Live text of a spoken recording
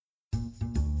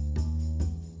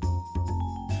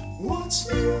what's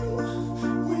new?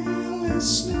 We're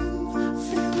listening,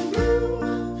 feeling blue.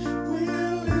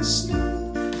 We're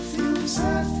listening, feeling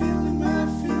sad, feeling mad,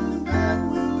 feeling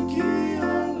bad. We'll keep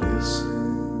on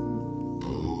listening.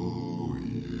 Oh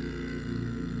yeah.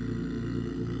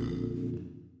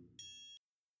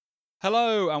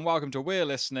 Hello and welcome to We're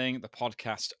Listening, the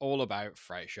podcast all about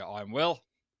Frasier. I'm Will.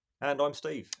 And I'm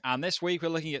Steve. And this week we're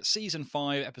looking at Season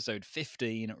 5, Episode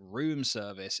 15, Room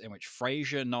Service, in which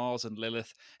Frasier, Niles and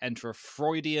Lilith enter a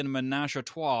Freudian menage a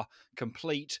trois,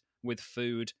 complete with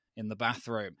food in the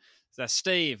bathroom. So,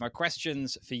 Steve, my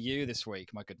questions for you this week,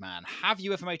 my good man. Have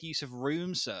you ever made use of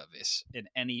room service at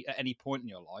any point in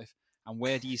your life? And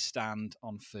where do you stand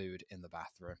on food in the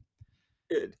bathroom?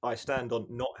 I stand on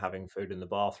not having food in the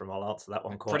bathroom. I'll answer that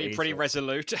one quite easily. Pretty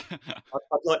resolute.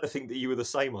 I'd like to think that you were the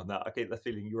same on that. I get the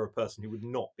feeling you're a person who would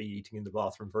not be eating in the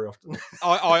bathroom very often.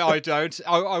 I don't.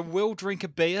 I will drink a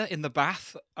beer in the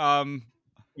bath.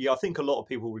 Yeah, I think a lot of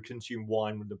people would consume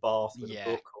wine with the bath, with Yeah.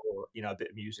 a book, or a bit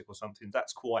of music or something.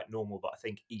 That's quite normal, but I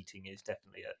think eating is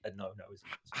definitely a no-no, isn't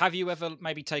it? Have you ever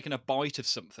maybe taken a bite of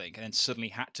something and then suddenly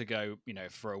had to go,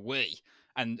 for a wee,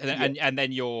 and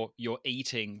then you're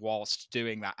eating whilst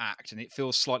doing that act, and it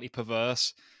feels slightly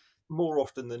perverse? More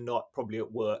often than not, probably at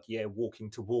work, walking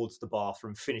towards the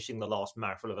bathroom, finishing the last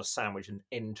mouthful of a sandwich and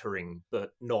entering,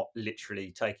 but not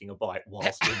literally taking a bite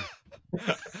whilst in.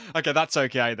 Okay, that's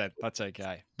okay then. That's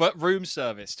okay. But room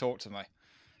service, talk to me.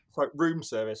 So room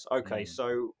service. Okay,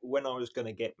 so when I was going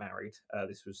to get married,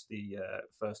 this was the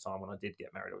first time when I did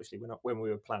get married. Obviously, when we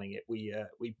were planning it, we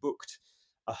booked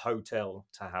a hotel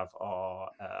to have our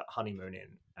honeymoon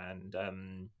in,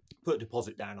 and put a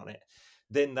deposit down on it.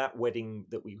 Then that wedding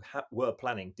that we were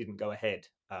planning didn't go ahead.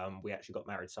 We actually got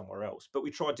married somewhere else, but we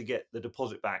tried to get the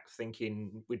deposit back,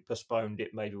 thinking we'd postponed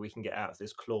it. Maybe we can get out of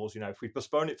this clause. If we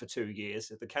postpone it for 2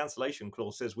 years, if the cancellation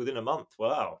clause says within a month,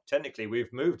 wow, technically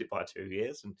we've moved it by 2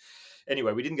 years. And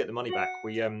anyway, we didn't get the money back.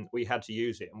 We had to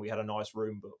use it, and we had a nice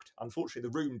room booked. Unfortunately,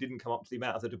 the room didn't come up to the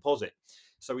amount of the deposit.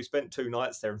 So we spent 2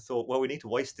 nights there and thought, well, we need to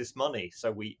waste this money. So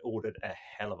we ordered a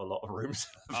hell of a lot of room service.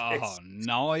 Oh,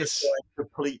 nice.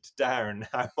 Complete down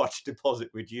how much deposit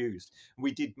we'd used.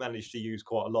 We did manage to use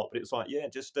quite a lot, but it was like,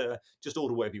 just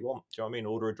order whatever you want. Do you know what I mean?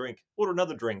 Order a drink, order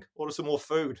another drink, order some more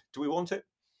food. Do we want it?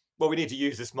 Well, we need to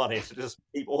use this money, so just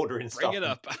keep ordering stuff. Bring it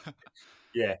up.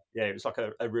 Yeah, it was like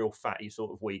a real fatty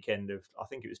sort of weekend of, I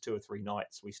think it was 2 or 3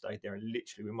 nights we stayed there, and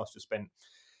literally we must have spent,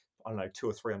 I don't know, 200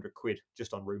 or 300 quid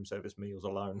just on room service meals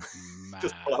alone.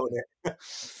 Just blowing it.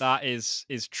 That is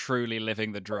truly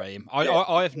living the dream.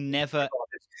 I have never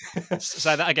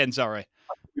say that again, sorry.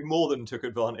 We more than took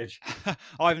advantage.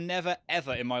 I've never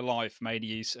ever in my life made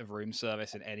use of room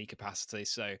service in any capacity,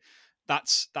 so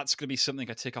that's going to be something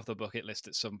I tick off the bucket list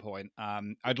at some point.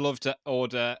 I'd love to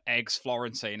order eggs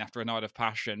Florentine after a night of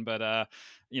passion, but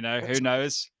who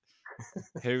knows?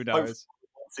 Who knows?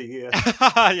 Once a year.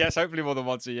 Yes, hopefully more than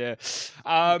once a year.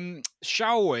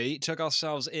 Shall we tuck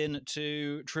ourselves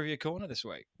into Trivia Corner this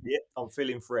week? Yeah, I'm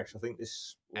feeling fresh. I think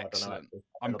this. Well, excellent. I don't know.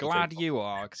 I'm glad you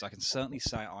are, because I can certainly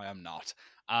say I am not.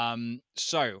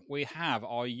 So we have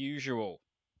our usual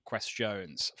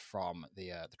questions from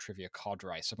the Trivia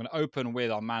Cadre. So I'm going to open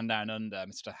with our man down under,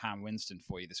 Mr. Ham Winston,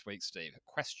 for you this week, Steve.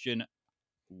 Question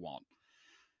 1.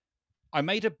 I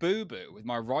made a boo-boo with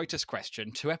my writer's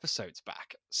question 2 episodes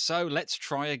back, so let's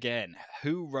try again.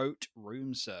 Who wrote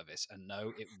Room Service? And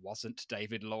no, it wasn't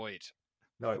David Lloyd.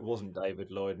 No, it wasn't David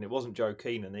Lloyd, and it wasn't Joe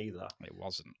Keenan either. It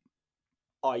wasn't.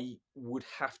 I would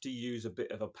have to use a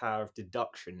bit of a power of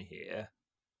deduction here,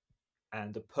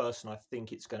 and the person I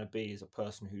think it's going to be is a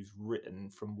person who's written,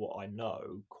 from what I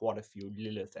know, quite a few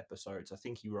Lilith episodes. I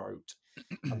think he wrote,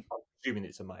 I'm assuming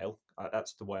it's a male,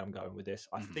 that's the way I'm going with this.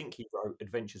 I think he wrote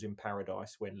Adventures in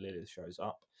Paradise when Lilith shows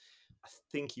up. I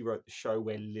think he wrote the show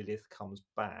where Lilith comes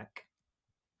back.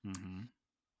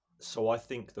 So I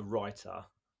think the writer,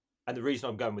 and the reason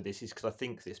I'm going with this is because I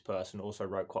think this person also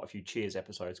wrote quite a few Cheers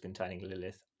episodes containing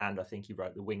Lilith, and I think he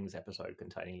wrote the Wings episode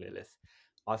containing Lilith.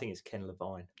 I think it's Ken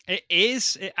Levine. It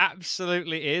is. It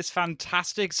absolutely is.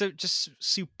 Fantastic. So just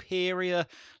superior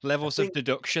levels of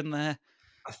deduction there.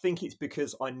 I think it's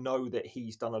because I know that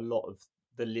he's done a lot of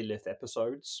the Lilith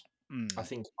episodes. I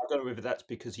don't know whether that's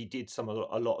because he did a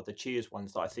lot of the Cheers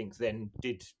ones that I think then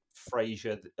did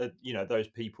Frasier. Those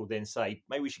people then say,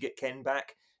 maybe we should get Ken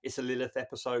back. It's a Lilith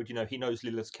episode. He knows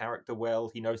Lilith's character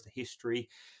well. He knows the history.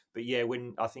 But yeah,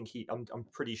 when I think I'm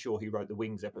pretty sure he wrote the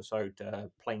Wings episode,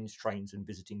 Planes, Trains, and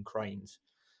Visiting Cranes,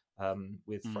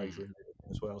 with Frasier and Lilith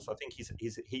as well. So I think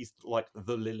he's like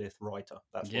the Lilith writer.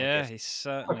 That's he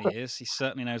certainly is. He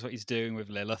certainly knows what he's doing with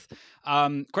Lilith.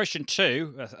 Question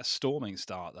 2, a storming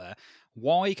start there.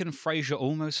 Why can Frasier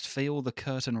almost feel the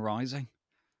curtain rising?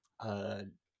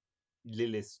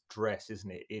 Lilith's dress, isn't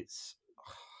it? It's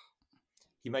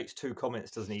he makes two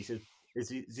comments, doesn't he? He says,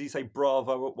 does he say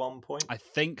bravo at one point, I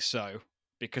think so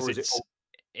because or is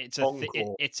it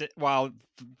encore?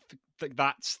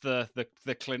 that's the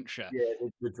clincher. Yeah,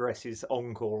 the dress is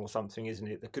encore or something, isn't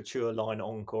it? The couture line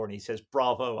encore, and he says,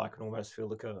 "Bravo! I can almost feel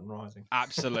the curtain rising."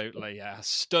 Absolutely, yeah.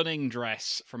 Stunning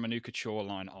dress from a new couture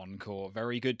line encore.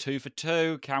 Very good. 2 for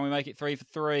 2. Can we make it 3 for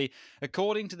 3?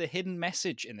 According to the hidden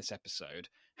message in this episode,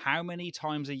 how many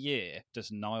times a year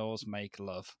does Niles make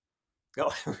love?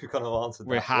 Oh, we've kind of answered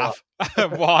We that. One.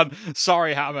 have one.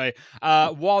 Sorry, Hammy.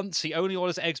 Once he only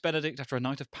orders Eggs Benedict after a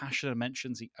night of passion and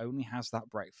mentions he only has that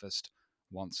breakfast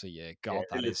once a year. Yeah, God,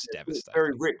 that is it's very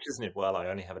devastating. rich, isn't it? Well, I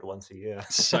only have it once a year.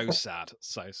 So sad,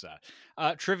 so sad.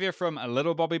 Trivia from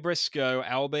Little Bobby Briscoe,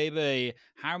 LBB.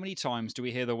 How many times do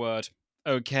we hear the word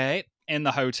 "okay" in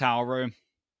the hotel room?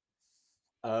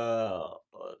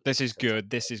 This is good.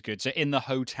 This is good. So in the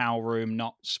hotel room,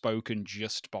 not spoken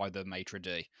just by the maitre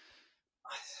d'.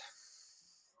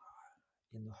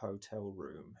 In the hotel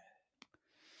room.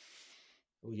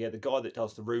 Well, yeah, the guy that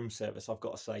does the room service, I've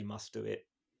got to say, must do it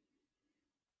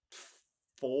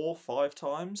 4-5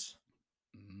 times.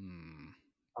 Mm.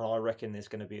 And I reckon there's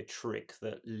going to be a trick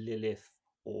that Lilith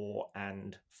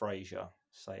and Frasier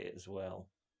say it as well.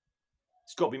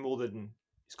 It's got to be more than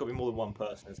one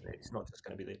person, isn't it? It's not just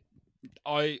going to be the.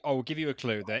 I will give you a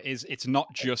clue. It's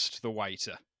not just the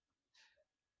waiter.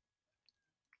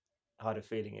 I had a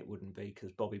feeling it wouldn't be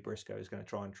because Bobby Briscoe is going to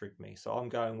try and trick me. So I'm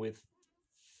going with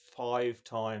 5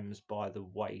 times by the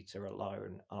waiter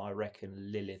alone, and I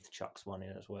reckon Lilith chucks one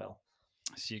in as well.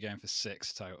 So you're going for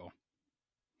 6 total.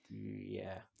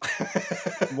 Yeah.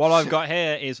 What I've got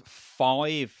here is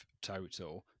 5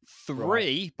 total. 3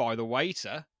 Right. by the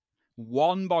waiter,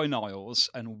 1 by Niles,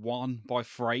 and 1 by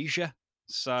Frasier.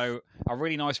 So a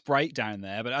really nice breakdown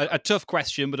there, but a tough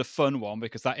question, but a fun one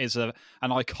because that is an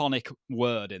iconic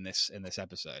word in this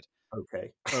episode.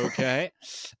 Okay. Okay.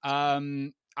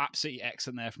 Absolutely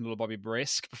excellent there from little Bobby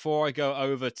Brisk. Before I go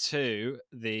over to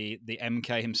the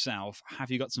MK himself,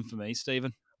 have you got some for me,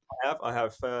 Stephen? I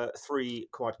have 3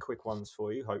 quite quick ones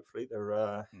for you. Hopefully,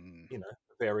 they're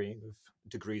varying of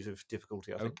degrees of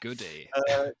difficulty. I Oh, think. goody.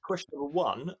 Question number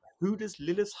 1: who does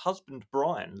Lilith's husband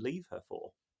Brian leave her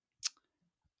for?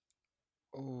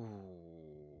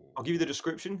 Oh, I'll give you the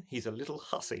description. He's a little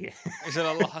hussy. is it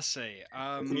a lassie?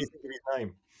 Can you think of his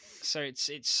name? So it's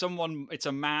someone. It's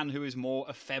a man who is more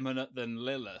effeminate than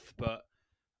Lilith, but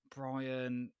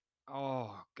Brian.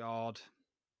 Oh God.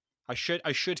 I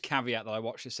should caveat that I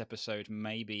watched this episode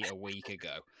maybe a week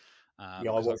ago.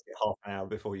 Yeah, I watched it half an hour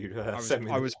before you sent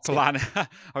me. I was planning I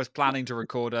was planning to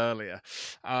record earlier.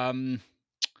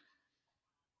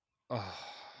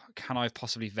 Can I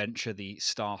possibly venture the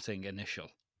starting initial?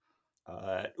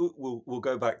 We'll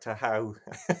go back to how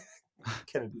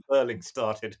Kennedy Burling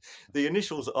started. The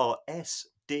initials are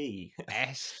SD.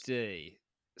 SD.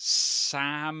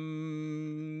 Sam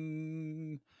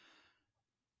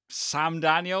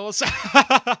Daniels.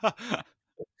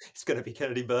 It's going to be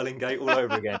Kennedy Burling Gate all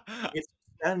over again. It's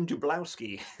Stan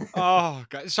Dublowski. Oh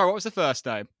God. Sorry, what was the first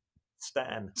name?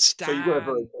 Stan. So you were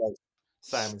very Stan. close.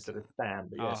 Sam instead of Stan,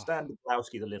 but yeah, Oh, Stan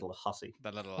Dublowski, the little hussy.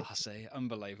 the little hussy.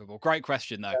 Unbelievable. Great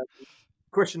question though.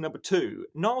 Question number 2.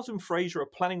 Niles and Frasier are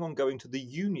planning on going to the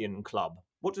Union Club.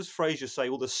 What does Frasier say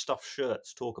all the stuffed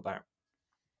shirts talk about?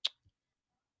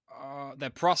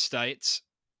 Their prostates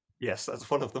Yes, that's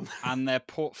one of them. and their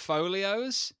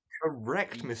portfolios.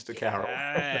 Correct, Mr. Carroll.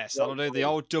 Yes, that'll do. The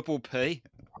old double P.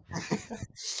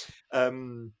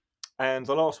 And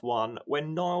the last one,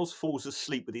 when Niles falls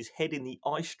asleep with his head in the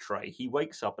ice tray, he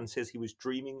wakes up and says he was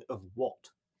dreaming of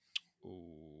what? Ooh.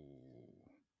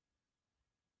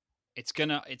 It's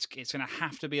gonna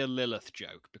have to be a Lilith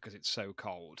joke because it's so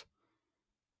cold.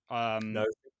 No,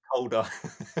 it's colder.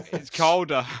 It's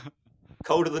colder.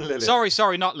 Colder than Lilith.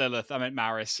 Sorry, not Lilith. I meant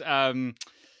Maris.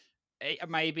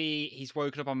 Maybe he's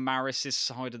woken up on Maris's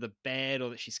side of the bed, or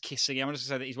that she's kissing him. I'm just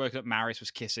gonna say that he's woken up. Maris was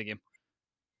kissing him.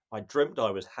 I dreamt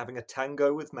I was having a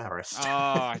tango with Maris.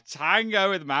 Oh, tango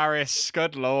with Maris.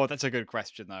 Good lord, that's a good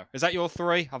question though. Is that your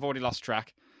 3? I've already lost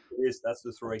track. It is. That's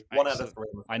the 3. One out of 3.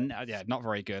 Yeah, not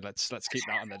very good. Let's keep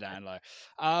that on the down low.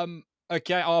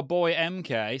 Okay, our boy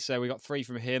MK. So we got 3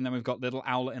 from him. Then we've got Little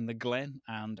Owlet in the Glen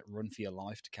and Run for Your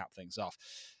Life to cap things off.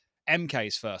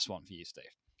 MK's first one for you, Steve.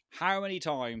 How many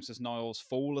times does Niles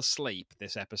fall asleep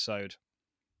this episode?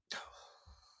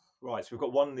 Right, so we've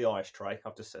got 1 in the ice tray.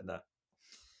 I've just said that.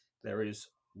 There is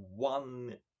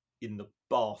 1 in the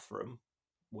bathroom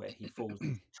where he falls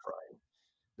in the tray.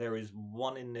 There is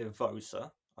 1 in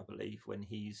Nervosa. I believe, when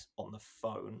he's on the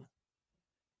phone.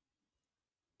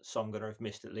 So I'm going to have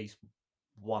missed at least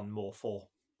one more 4.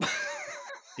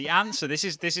 The answer, this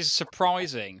is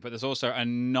surprising, but there's also a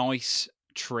nice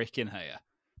trick in here.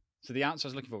 So the answer I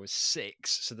was looking for was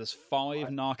 6. So there's 5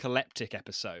 narcoleptic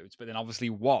episodes, but then obviously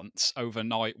once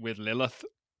overnight with Lilith.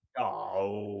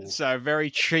 Oh, So very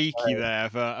cheeky there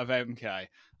of MK.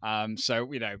 So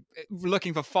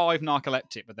looking for 5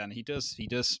 narcoleptic, but then he does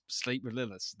sleep with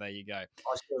Lilith. So there you go.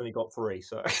 I still only got 3.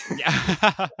 So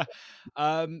Yeah.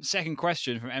 Second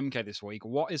question from MK this week: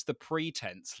 what is the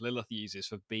pretense Lilith uses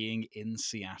for being in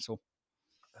Seattle?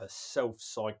 a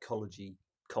self-psychology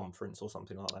conference or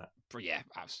something like that. But yeah,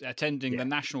 attending the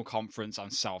national conference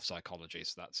on self-psychology.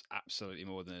 So that's absolutely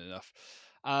more than enough.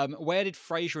 Where did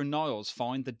Frasier and Niles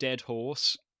find the dead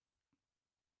horse?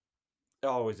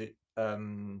 Oh, is it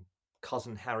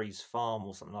Cousin Harry's farm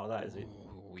or something like that? Is it?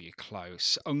 Oh, you're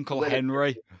close. Uncle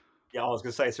Henry. Yeah, I was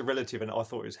going to say it's a relative, and I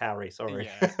thought it was Harry. Sorry.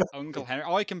 Yeah, Uncle Henry.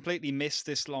 I completely missed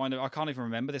this line. I can't even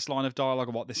remember this line of dialogue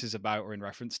or what this is about or in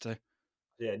reference to.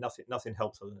 Yeah, nothing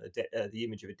helps than the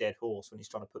image of a dead horse when he's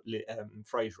trying to put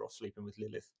Frasier off sleeping with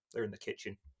Lilith. They're in the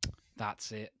kitchen.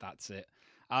 That's it.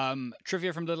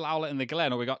 Trivia from Little Owlet in the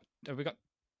Glen. Have we got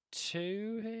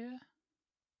 2 here?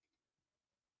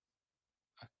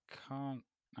 I can't.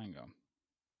 Hang on.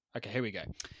 Okay, here we go.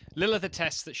 Lilith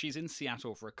attests that she's in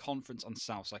Seattle for a conference on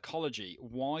self-psychology.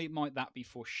 Why might that be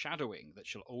foreshadowing that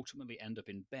she'll ultimately end up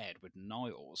in bed with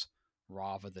Niles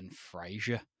rather than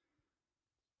Frasier?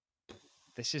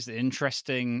 This is an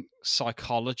interesting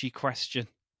psychology question.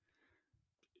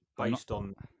 Based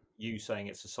on you saying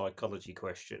it's a psychology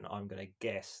question, I'm going to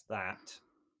guess that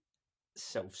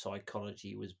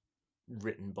self-psychology was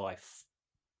written by...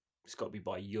 It's got to be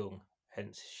by Jung.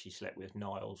 Hence, she slept with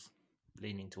Niles,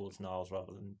 leaning towards Niles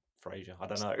rather than Frasier. I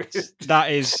don't know.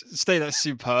 That's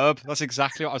superb. That's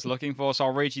exactly what I was looking for. So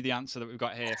I'll read you the answer that we've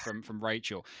got here from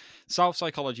Rachel.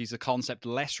 Self-psychology is a concept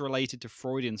less related to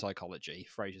Freudian psychology.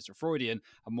 Frasier's a Freudian,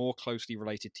 and more closely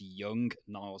related to Jung.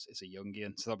 Niles is a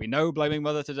Jungian. So there'll be no blaming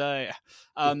mother today.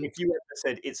 If you ever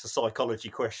said it's a psychology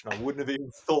question, I wouldn't have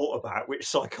even thought about which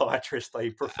psychiatrist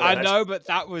they preferred. I know, but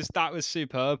that was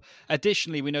superb.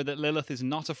 Additionally, we know that Lilith is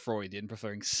not a Freudian,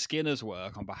 preferring Skinner's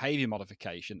work on behavior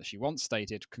modification that she once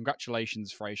stated,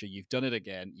 "Congratulations, Frasier, you've done it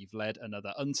again. You've led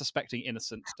another unsuspecting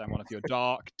innocent down one of your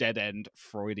dark, dead-end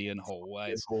Freudian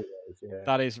hallways." Yeah.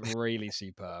 That is really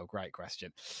superb. Great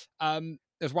question.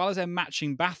 As well as their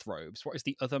matching bathrobes, what is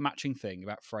the other matching thing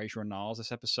about Frasier and Niles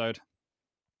this episode?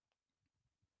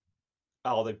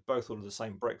 Oh, they both order the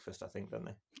same breakfast, I think, don't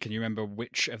they? Can you remember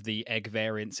which of the egg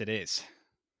variants it is?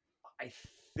 I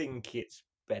think it's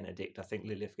Benedict. I think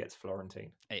Lilith gets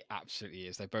Florentine. It absolutely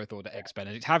is. They both order Eggs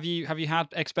Benedict. Have you had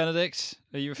Eggs Benedict?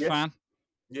 Are you a fan?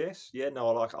 Yes, yeah, no,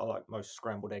 I like most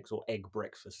scrambled eggs or egg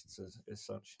breakfasts as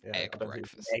such. Yeah, Egg I don't think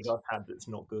breakfast. there's an egg I've had that's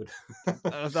not good.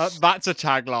 That's a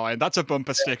tagline. That's a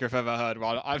bumper sticker if I've ever heard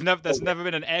one. There's never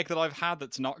been an egg that I've had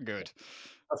that's not good.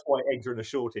 That's why eggs are in a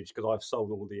shortage, because I've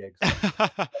sold all the eggs.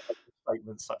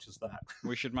 Statements such as that.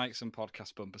 We should make some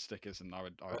podcast bumper stickers, and I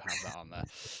would have that on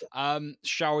there.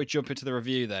 Shall we jump into the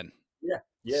review then?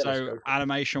 Yeah. So,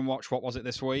 Animation Watch, what was it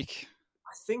this week?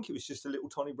 I think it was just a little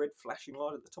tiny red flashing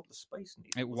light at the top of the Space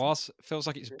Needle. It was. Feels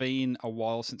like it's been a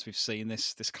while since we've seen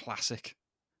this classic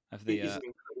of the. It is an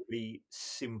incredibly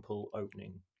simple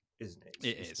opening, isn't it?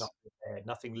 It's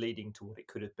nothing leading to what it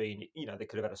could have been. They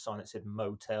could have had a sign that said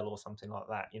motel or something like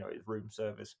that. It's room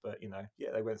service, but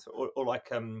they went through, or like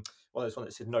one of those ones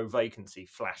that said no vacancy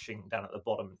flashing down at the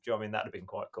bottom. Do you know what I mean? That'd have been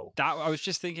quite cool. I was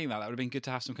just thinking that would have been good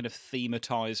to have some kind of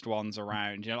thematized ones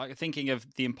around. Like thinking of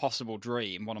The Impossible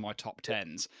Dream, one of my top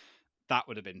 10s. That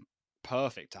would have been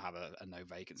perfect to have a no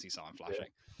vacancy sign flashing.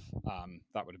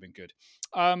 That would have been good.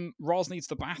 Roz needs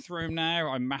the bathroom now.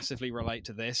 I massively relate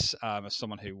to this as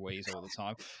someone who wheezes all the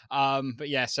time. But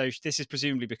yeah, so this is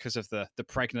presumably because of the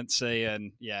pregnancy,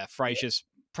 and Frasier's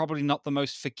probably not the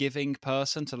most forgiving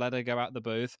person to let her go out the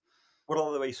booth. Well,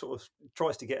 although he sort of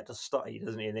tries to get her to study,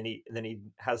 doesn't he? And then he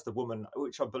has the woman,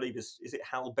 which I believe is it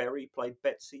Halle Berry played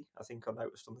Betsy? I think I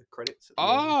noticed on the credits.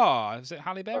 Is it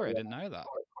Halle Berry? I didn't know that.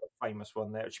 Quite a famous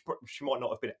one there. She might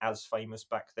not have been as famous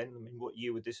back then. I mean, what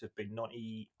year would this have been?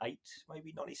 98,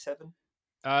 maybe 97?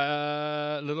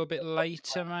 A little bit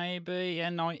later, maybe. Yeah,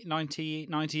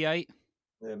 98.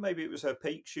 Maybe it was her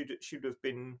peak. She'd have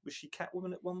been. Was she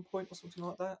Catwoman at one point or something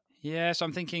like that? Yeah, so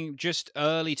I'm thinking just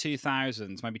early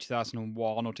 2000s, maybe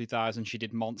 2001 or 2000. She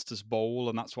did Monsters Ball,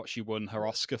 and that's what she won her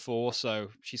Oscar for. So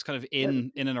she's kind of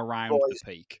in and around the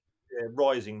peak. Yeah,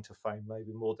 rising to fame,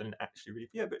 maybe more than actually. Really,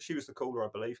 yeah, but she was the caller, I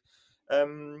believe.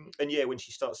 And yeah, when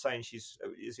she starts saying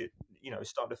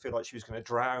starting to feel like she was going to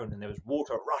drown, and there was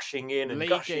water rushing in and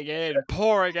gushing. Leaking in,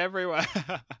 pouring everywhere.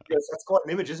 Yes, that's quite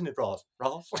an image, isn't it, Raz?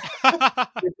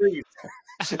 Agreed.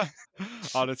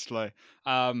 Honestly.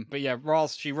 But yeah,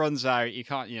 Ross, she runs out. You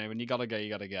can't, when you gotta go, you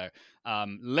gotta go.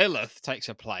 Lilith takes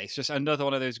her place. Just another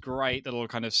one of those great little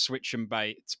kind of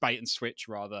bait and switch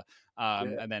rather. Yeah.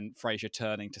 And then Frasier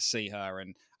turning to see her,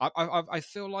 and I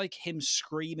feel like him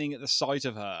screaming at the sight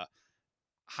of her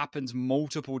happens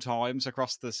multiple times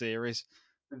across the series.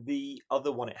 The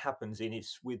other one it happens in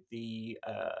is with the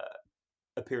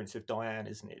appearance of Diane,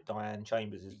 isn't it? Diane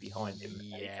Chambers is behind him, and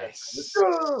he turns Yes.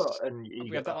 and you We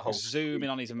have get that that like whole zoom scream. in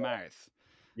on his mouth.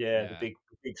 Yeah, the Yeah.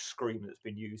 big scream that's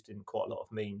been used in quite a lot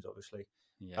of memes, obviously.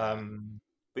 Yeah. Um,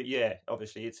 but yeah,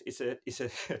 obviously it's a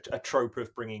a trope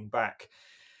of bringing back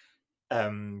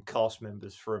cast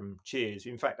members from Cheers.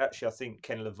 In fact, actually, I think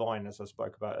Ken Levine, as I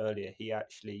spoke about earlier, he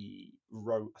actually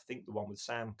wrote. I think the one with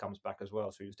Sam comes back as well,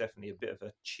 so he was definitely a bit of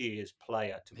a Cheers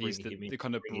player to He's bring him in. the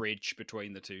kind of Bring in bridge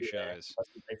between the two yeah, shows. I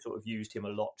think they sort of used him a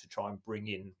lot to try and bring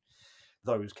in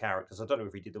those characters. I don't know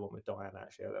if he did the one with Diane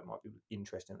actually. That might be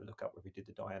interesting to look up if he did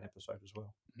the Diane episode as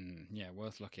well. Yeah,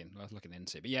 worth looking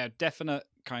into. But yeah, definite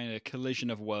kind of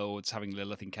collision of worlds. Having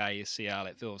Lilith in KCL,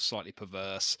 it feels slightly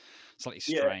perverse, slightly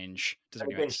Yeah, strange. Doesn't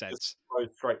and really again, make she just sense.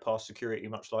 goes straight past security,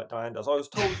 much like Diane does. I was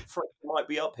told Fred might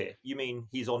be up here. You mean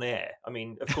he's on air? I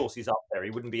mean, of course he's up there.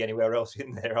 He wouldn't be anywhere else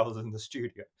in there other than the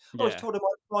studio. I was Yeah, told I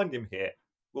might find him here.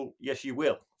 Well, yes, you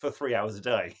will for 3 hours a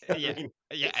day. I yeah, mean,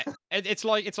 yeah. It's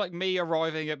like me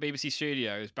arriving at BBC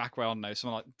Studios back when I don't know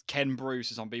someone like Ken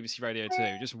Bruce is on BBC Radio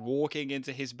 2, just walking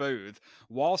into his booth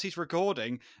whilst he's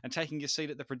recording and taking his seat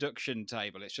at the production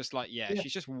table. It's just like, yeah, yeah,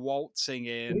 she's just waltzing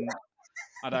yeah, in.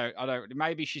 I don't.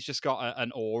 Maybe she's just got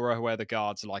an aura where the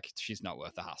guards are like, she's not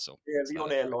worth the hassle. yeah, So the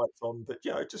on-air lights on, but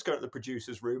just go to the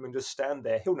producer's room and just stand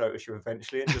there. He'll notice you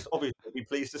eventually, and just obviously be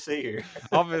pleased to see you.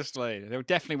 obviously, they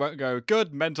definitely won't go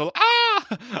good mental.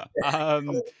 Ah,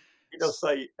 He does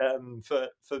say for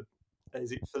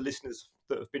is it for listeners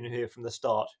that have been here from the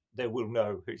start, they will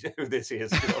know who this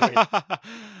is. You know what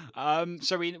I mean?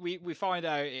 So we find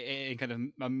out in kind of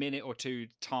a minute or two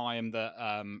time that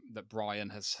that Brian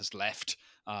has left,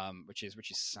 which is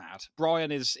sad.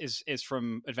 Brian is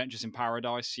from Adventures in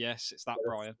Paradise. Yes, it's that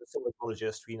Brian. The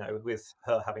psychologist, with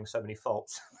her having so many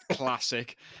faults.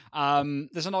 Classic.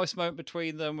 There's a nice moment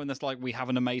between them when there's like, we have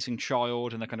an amazing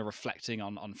child, and they're kind of reflecting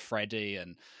on Freddie,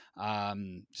 and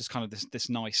just kind of this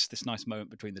nice moment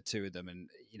between the two of them. And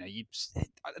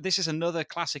this is another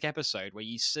classic episode where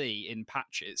you see in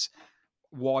patches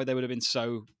why they would have been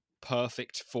so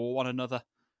perfect for one another.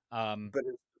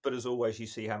 But as always, you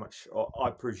see how much. Or I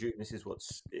presume this is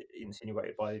what's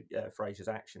insinuated by Fraser's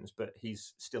actions, but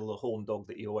he's still the horn dog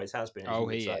that he always has been, as Oh, you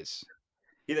would he say. is.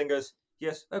 He then goes,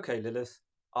 "Yes, okay, Lilith,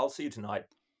 I'll see you tonight.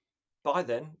 Bye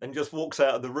then," and just walks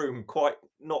out of the room, quite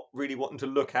not really wanting to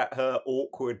look at her,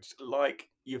 awkward, like,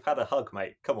 you've had a hug,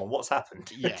 mate. Come on, what's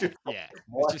happened? Yeah, yeah.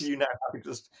 Why It's are just you now having to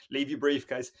just leave your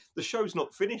briefcase? The show's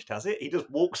not finished, has it? He just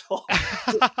walks off.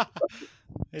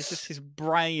 it's just his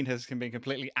brain has been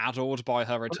completely addled by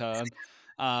her return.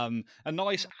 A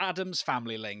nice Adams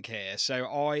Family link here. So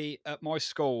at my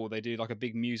school they do like a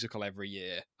big musical every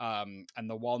year, and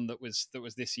the one that was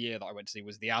this year that I went to see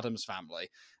was the Adams Family.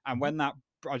 And when that,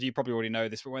 you probably already know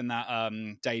this, but when that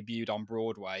debuted on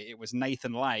Broadway, it was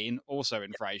Nathan Lane, also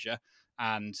in Frasier,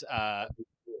 and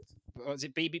was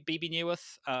it BB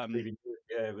Newirth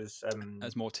Yeah, it was.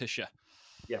 as Morticia.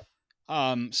 Yeah,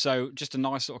 So just a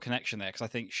nice little connection there, because I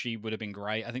think she would have been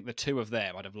great. I think the two of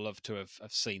them, I'd have loved to have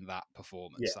seen that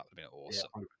performance. yeah, That would have been yeah,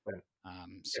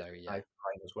 awesome. 100%. So yeah,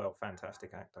 As well,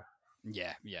 fantastic actor.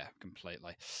 yeah,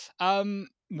 completely.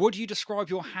 Would you describe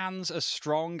your hands as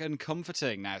strong and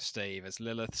comforting now, Steve, as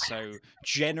Lilith so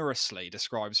generously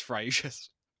describes Frasier's?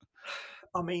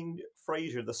 I mean,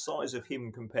 Frasier, the size of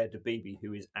him compared to BB,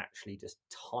 who is actually just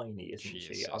tiny, She isn't is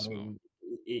she? so I small. mean,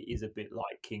 it is a bit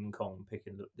like King Kong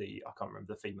picking I can't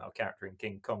remember the female character in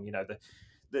King Kong.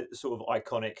 The sort of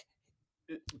iconic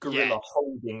Yeah, gorilla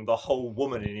holding the whole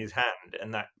woman in his hand,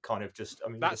 and that kind of just. I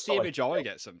mean, the that's the size. image I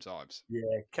get sometimes. Yeah,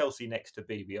 Kelsey next to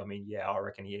BB. I mean, yeah, I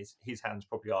reckon he is. His hands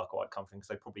probably are quite comforting because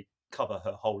they probably cover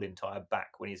her whole entire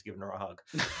back when he's giving her a hug.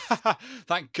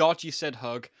 Thank God you said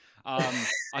hug. I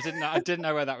didn't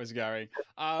know where that was going.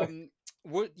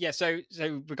 So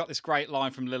we've got this great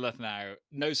line from Lilith now.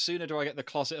 No sooner do I get the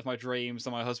closet of my dreams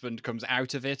than my husband comes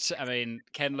out of it. I mean,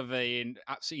 Ken Levine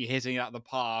absolutely hitting it out of the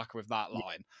park with that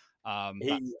line. That's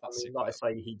Like I superb.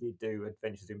 say, he did do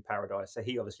Adventures in Paradise, so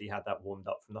he obviously had that warmed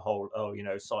up from the whole,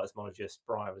 seismologist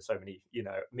Brian with so many,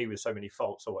 me with so many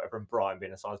faults or whatever, and Brian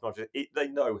being a seismologist. They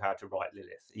know how to write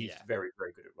Lilith. He's Yeah. very,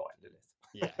 very good at writing Lilith.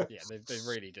 Yeah, they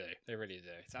really do. They really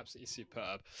do. It's absolutely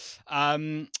superb.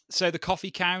 So the coffee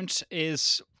count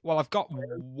is, well, I've got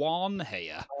one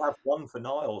here. I have one for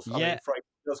Niles. I Yeah, mean, Fraser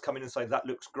does come in and say that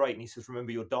looks great, and he says,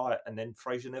 "Remember your diet," and then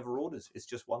Fraser never orders. It's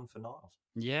just one for Niles.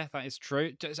 yeah, that is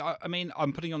true. I mean,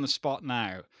 I'm putting you on the spot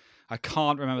now. I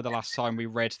can't remember the last time we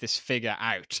read this figure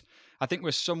out. I think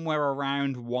we're somewhere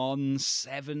around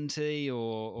 170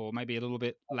 or maybe a little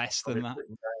bit less Got than it that.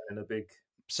 written down in a big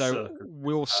So circle.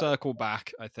 we'll circle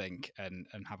back, I think, and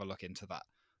have a look into that.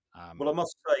 Well, I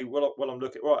must say, I'm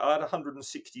looking, right, I had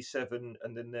 167,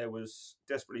 and then there was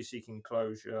Desperately Seeking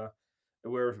Closure,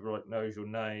 Where Everybody Knows Your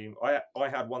Name. I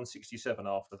had 167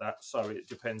 after that, so it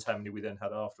depends how many we then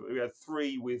had after. We had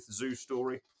 3 with Zoo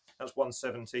Story, that's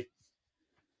 170.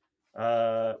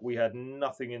 We had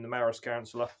nothing in The Maris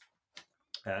Counselor,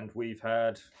 and we've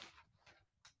had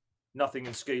nothing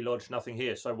in Ski Lodge, nothing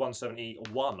here. So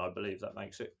 171, I believe that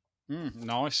makes it.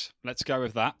 Nice. Let's go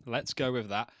with that.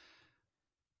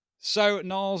 So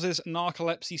Niles'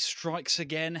 narcolepsy strikes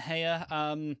again here.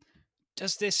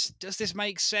 Does this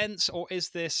make sense, or is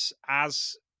this,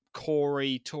 as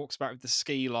Corey talks about with the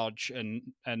ski lodge and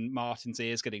Martin's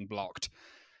ears getting blocked,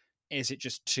 is it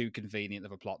just too convenient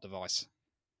of a plot device?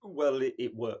 Well,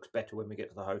 it works better when we get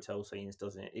to the hotel scenes,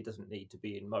 doesn't it? It doesn't need to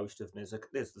be in most of them.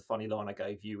 There's the funny line I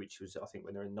gave you, which was, I think,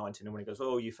 when they're in 19, and when he goes,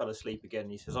 "Oh, you fell asleep again,"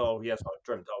 and he says, "Oh, yes, I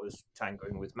dreamt I was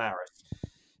tangoing with Maris."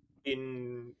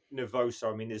 In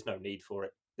Nervosa, I mean, there's no need for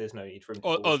it. There's no need for him to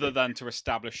fall Other asleep. than to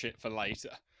establish it for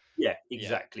later. Yeah, Yeah,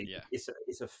 exactly. yeah.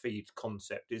 It's a feed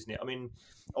concept, isn't it? I mean,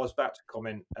 I was about to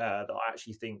comment that I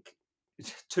actually think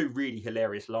two really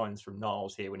hilarious lines from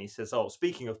Niles here when he says, "Oh,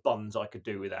 speaking of buns, I could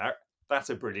do without." That's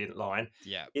a brilliant line.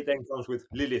 Yeah. It then comes with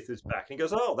Lilith is back, and he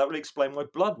goes, "Oh, that will explain why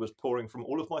blood was pouring from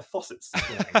all of my faucets this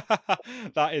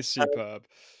morning." That is superb.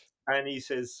 And he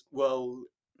says, "Well,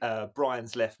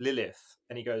 Brian's left Lilith,"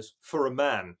 and he goes, "For a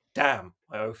man, damn,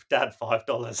 I owe Dad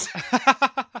 $5."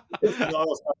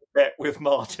 Niles had a bet with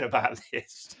Martin about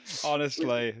this.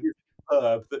 Honestly. It's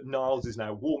superb that Niles is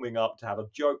now warming up to have a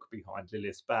joke behind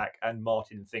Lilith's back, and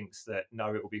Martin thinks that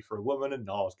no, it will be for a woman, and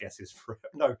Niles guesses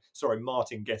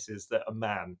Martin guesses that a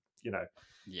man.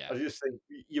 Yeah. I just think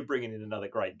you're bringing in another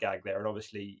great gag there, and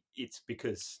obviously it's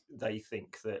because they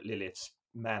think that Lilith's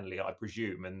manly, I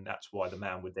presume, and that's why the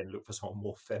man would then look for someone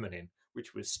more feminine,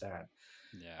 which was Stan.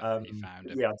 Yeah, he found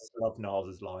him. Yeah, I just love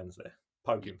Niles' lines there,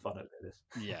 poking fun at Lilith.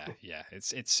 Yeah,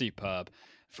 it's superb.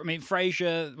 I mean,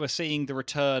 Frasier, we're seeing the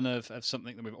return of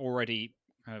something that we've already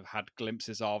kind of had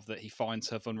glimpses of, that he finds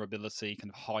her vulnerability kind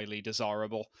of highly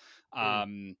desirable.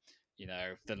 The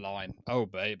line, "Oh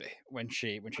baby," when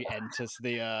she enters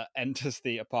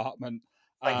the apartment.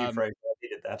 Thank you, Fraser. I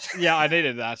needed that. Yeah, I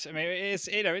needed that. I mean,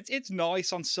 it's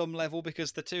nice on some level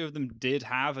because the two of them did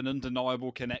have an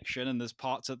undeniable connection, and there's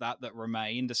parts of that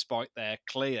remain despite their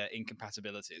clear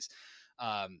incompatibilities.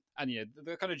 The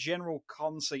kind of general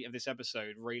conceit of this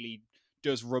episode really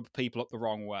does rub people up the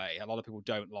wrong way. A lot of people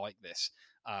don't like this.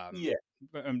 Yeah,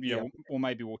 yeah.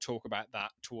 Maybe we'll talk about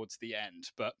that towards the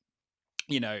end. But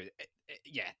they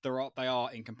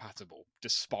are incompatible,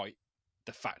 despite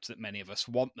the fact that many of us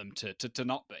want them to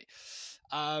not be.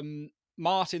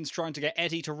 Martin's trying to get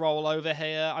Eddie to roll over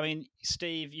here. I mean,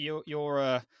 Steve,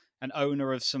 you're an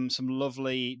owner of some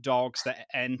lovely dogs that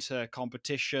enter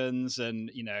competitions,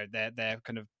 and they're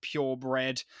kind of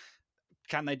purebred.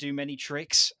 Can they do many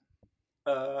tricks?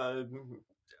 I've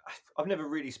never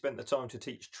really spent the time to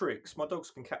teach tricks. My dogs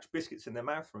can catch biscuits in their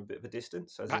mouth from a bit of a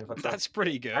distance. That's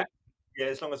pretty good. Yeah,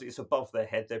 as long as it's above their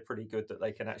head, they're pretty good that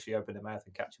they can actually open their mouth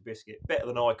and catch a biscuit. Better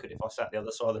than I could if I sat the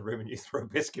other side of the room and you threw a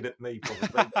biscuit at me,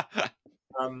 probably.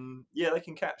 Yeah, they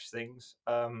can catch things.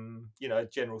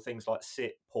 General things like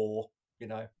sit, paw,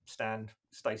 stand,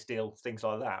 stay still, things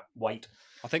like that. Wait.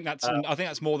 I think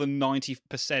that's more than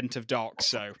 90% of dogs.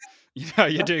 So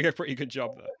you're doing a pretty good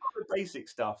job there. Basic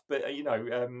stuff, but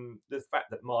the fact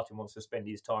that Martin wants to spend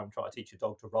his time trying to teach a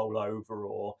dog to roll over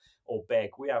or beg.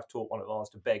 We have taught one of ours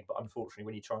to beg, but unfortunately,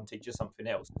 when you try and teach her something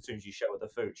else, as soon as you show her the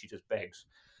food, she just begs,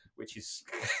 which is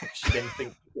she then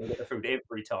thinks she's going to get the food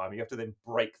every time. You have to then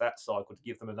break that cycle to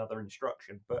give them another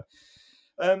instruction. But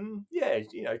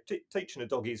teaching a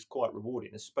dog is quite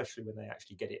rewarding, especially when they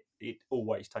actually get it. It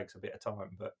always takes a bit of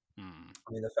time, but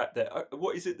I mean, the fact that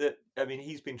what is it that I mean?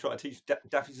 He's been trying to teach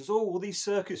Daphne. Says, "Oh, all these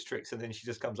circus tricks," and then she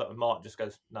just comes up and Martin just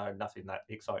goes, "No, nothing that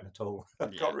exciting at all." I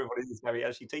Yeah. can't remember what it is now. He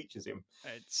actually teaches him.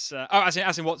 It's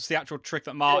as in what's the actual trick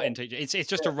that Martin teaches? It's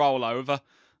just a rollover.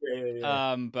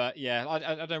 Yeah. But yeah, I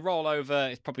don't know.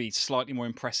 Rollover is probably slightly more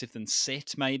impressive than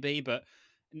sit, maybe, but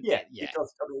Yeah, yeah, it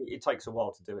does. I mean, it takes a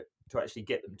while to do it, to actually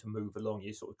get them to move along.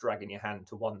 You're sort of dragging your hand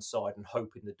to one side and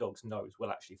hoping the dog's nose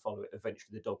will actually follow it.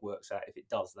 Eventually, the dog works out. If it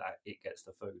does that, it gets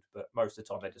the food. But most of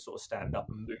the time, they just sort of stand up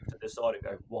and move to the side and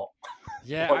go, "What?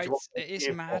 yeah, Why do you want me it is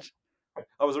here for? mad.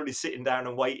 I was already sitting down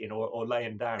and waiting, or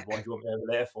laying down. Why do you want me over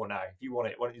there for now? If you want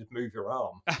it, why don't you just move your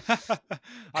arm?"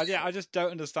 I just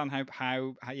don't understand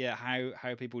how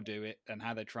people do it and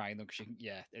how they train them.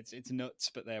 Because it's nuts.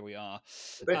 But there we are.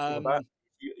 The best thing about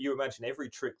you imagine every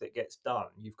trick that gets done,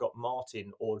 you've got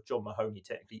Martin or John Mahoney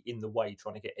technically in the way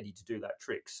trying to get Eddie to do that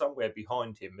trick. Somewhere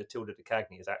behind him, Matilda de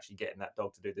Cagny is actually getting that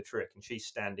dog to do the trick, and she's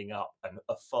standing up and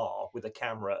afar with a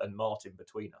camera and Martin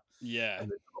between her. Yeah.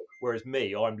 And whereas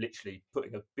me, I'm literally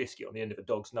putting a biscuit on the end of a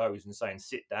dog's nose and saying,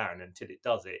 "Sit down," until it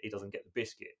does it. It doesn't get the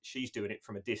biscuit. She's doing it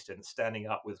from a distance, standing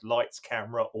up with lights,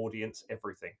 camera, audience,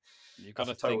 everything. You've got to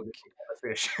That's a total think. different kind of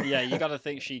fish. Yeah, you got to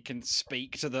think she can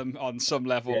speak to them on some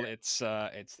level. Yeah, It's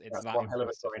that's that one hell of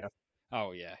a impressive. trainer.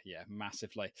 Oh yeah,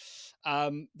 massively.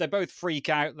 They both freak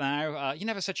out now. You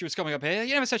never said she was coming up here.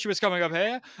 You never said she was coming up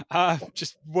here.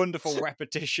 Just wonderful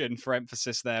repetition for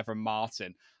emphasis there from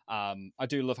Martin. I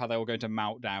do love how they're all going to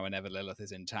Meltdown whenever Lilith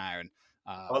is in town.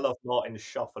 I love Martin's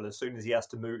shuffle as soon as he has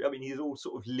to move. I mean, he's all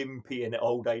sort of limpy and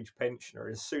old age pensioner.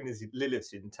 As soon as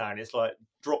Lilith's in town, it's like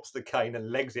drops the cane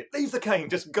and legs it. Leave the cane,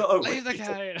 just go. Leave the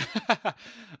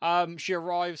cane. She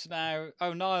arrives now.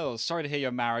 Oh, Niles, sorry to hear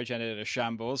your marriage ended in a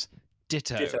shambles.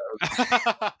 Ditto.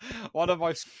 One of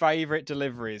my favourite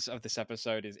deliveries of this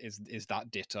episode is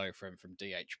that ditto from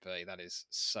DHP. That is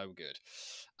so good.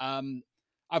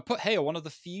 I put here one of the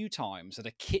few times that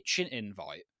a kitchen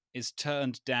invite is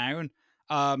turned down.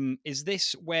 Is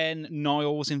this when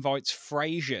Niles invites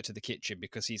Frasier to the kitchen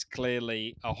because he's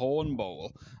clearly a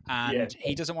hornball and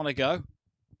he doesn't want to go?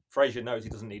 Frasier knows he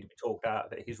doesn't need to be talked out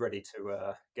of it. He's ready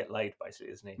to get laid,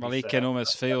 basically, isn't he? Well, he can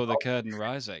almost feel the curtain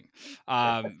rising,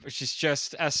 which is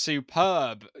just a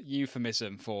superb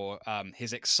euphemism for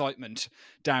his excitement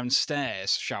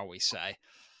downstairs, shall we say.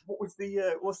 What's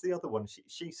the other one?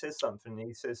 She says something. And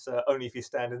he says, "Only if you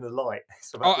stand in the light."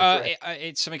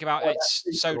 It's something about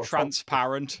it's so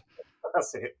transparent.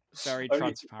 That's it. Very Only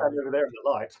transparent. if you stand over there in the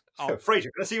light. Oh.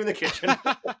 Frasier, can I see you in the kitchen?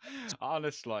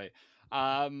 Honestly.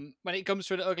 When it comes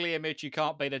to an ugly image, you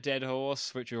can't beat a dead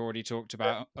horse, which we already talked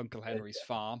about. Uncle Henry's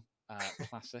Farm,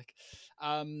 classic.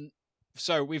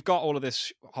 So we've got all of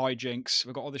this hijinks.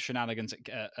 We've got all the shenanigans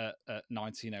at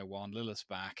 1901. Lilith's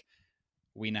back.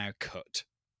 We now cut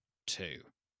to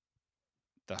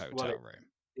the hotel room.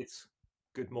 It's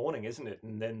good morning, isn't it?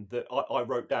 And then I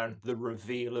wrote down the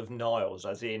reveal of Niles,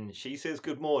 as in she says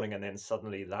good morning, and then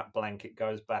suddenly that blanket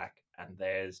goes back, and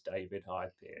there's David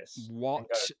Hyde Pierce. What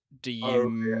do you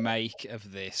make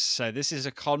of this? So this is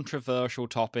a controversial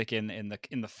topic in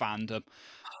the fandom.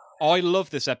 I love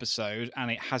this episode,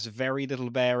 and it has very little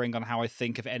bearing on how I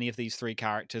think of any of these three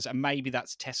characters, and maybe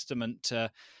that's testament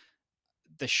to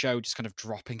the show just kind of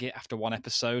dropping it after one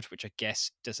episode, which I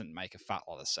guess doesn't make a fat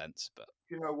lot of sense. But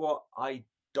you know what? I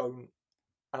don't,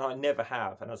 and I never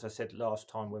have. And as I said last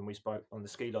time when we spoke on the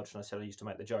ski lodge, and I said I used to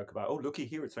make the joke about, "Oh, looky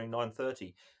here, it's only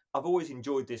 9:30." I've always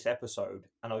enjoyed this episode,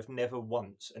 and I've never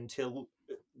once, until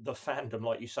the fandom,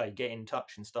 like you say, get in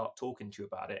touch and start talking to you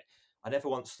about it, I never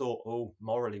once thought, "Oh,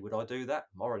 morally, would I do that?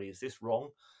 Morally, is this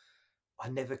wrong?" I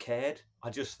never cared.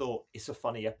 I just thought it's a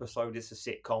funny episode. It's a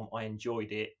sitcom. I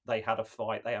enjoyed it. They had a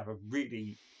fight. They have a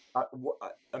really.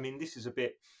 I mean, this is a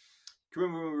bit. Do you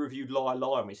remember when we reviewed Lie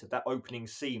Lie and we said that opening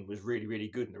scene was really, really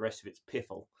good and the rest of it's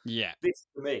piffle? Yeah. This,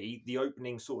 for me, the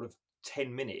opening sort of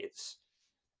 10 minutes,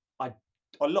 I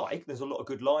like. There's a lot of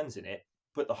good lines in it,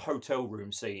 but the hotel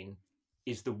room scene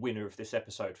is the winner of this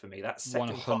episode for me. That's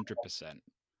 100%.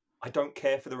 I don't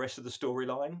care for the rest of the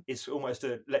storyline. It's almost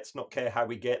a let's not care how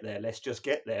we get there. Let's just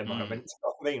get there moment.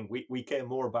 I mean, we care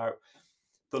more about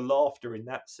the laughter in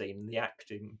that scene and the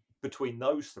acting between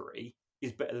those three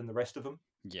is better than the rest of them.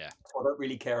 Yeah. So I don't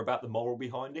really care about the moral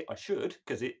behind it. I should,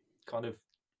 because it kind of,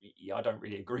 I don't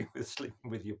really agree with sleeping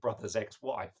with your brother's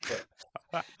ex-wife,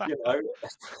 but you know,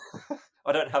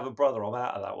 I don't have a brother. I'm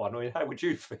out of that one. I mean, how would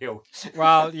you feel?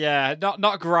 Well, yeah,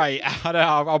 not great.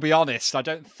 I'll be honest. I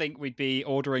don't think we'd be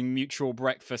ordering mutual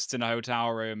breakfasts in a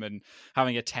hotel room and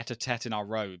having a tete-a-tete in our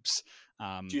robes.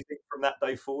 Do you think from that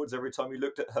day forwards, every time you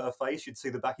looked at her face, you'd see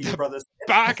the back of your The brother's head?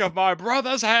 back of my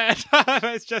brother's head.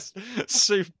 It's just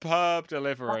superb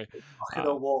delivery. Bucket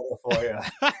of water for you.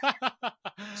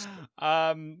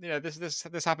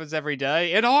 This happens every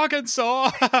day in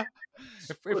Arkansas.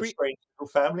 if What a we strange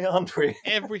little family, aren't we?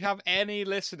 if we have any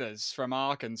listeners from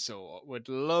Arkansas, would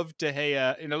love to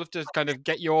hear, love to kind of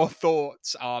get your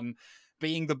thoughts on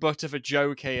being the butt of a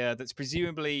joke here that's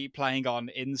presumably playing on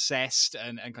incest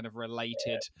and kind of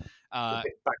related. A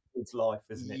bit backwoods life,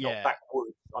 isn't it? Not Yeah.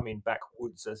 backwoods. I mean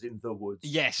backwoods as in the woods.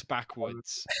 Yes,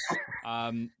 backwards.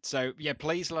 So yeah,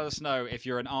 please let us know if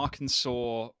you're an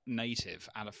Arkansas native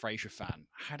and a Frasier fan.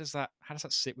 How does that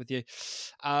sit with you?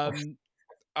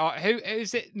 Who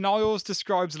is it? Niles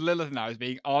describes Lilith now as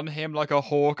being on him like a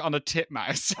hawk on a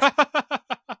titmouse,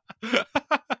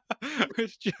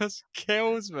 which just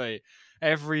kills me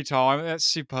every time. That's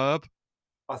superb.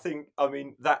 I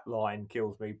mean, that line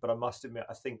kills me, but I must admit,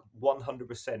 I think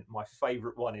 100% my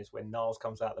favourite one is when Niles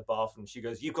comes out of the bathroom. She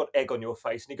goes, "You've got egg on your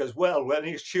face," and he goes, "Well,"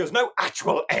 and she goes, "No,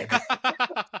 actual egg."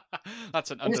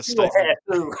 That's an And it's in your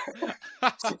understatement.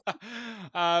 hair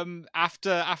too.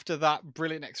 After that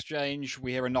brilliant exchange,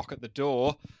 we hear a knock at the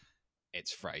door.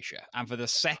 It's Frasier, and for the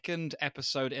second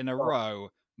episode in a row,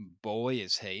 boy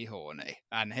is he horny,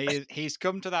 and he's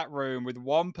come to that room with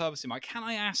one purpose in mind. Can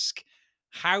I ask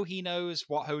how he knows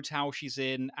what hotel she's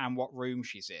in and what room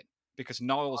she's in? Because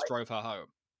Niles drove her home.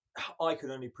 I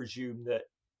can only presume that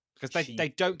Because they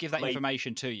don't give that made-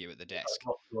 information to you at the desk.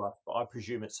 not to us, but I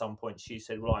presume at some point she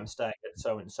said, "Well, I'm staying at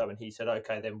so and so," and he said,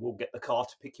 "Okay, then we'll get the car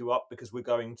to pick you up because we're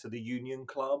going to the Union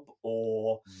Club,"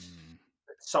 or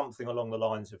something along the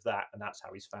lines of that, and that's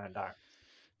how he's found out.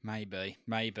 Maybe.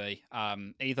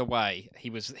 Either way,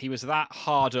 he was that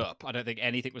hard up. I don't think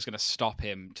anything was going to stop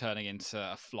him turning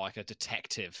into like a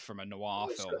detective from a noir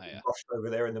He film certainly here. rushed over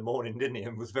there in the morning, didn't he?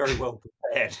 And was very well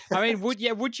prepared. I mean,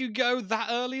 would you go that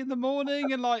early in the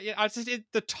morning? And like,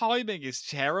 the timing is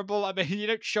terrible. I mean, you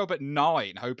don't show up at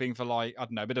 9 hoping for like, I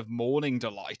don't know, a bit of morning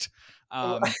delight.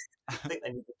 I think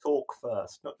they need to talk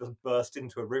first, not just burst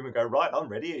into a room and go, "Right, I'm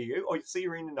ready. Are you? Oh, you see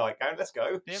you're in the nightgown. Let's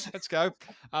go." Yeah, let's go.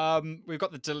 We've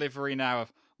got the delivery now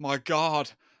of my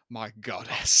God, my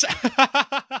goddess.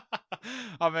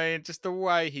 I mean, just the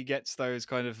way he gets those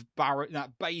kind of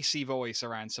that bassy voice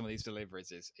around some of these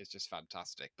deliveries is just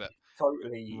fantastic. But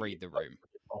Totally read the room.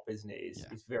 Pop, isn't it?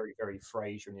 It's very, very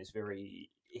Frasier, and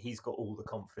he's got all the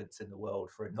confidence in the world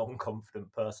for a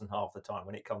non-confident person half the time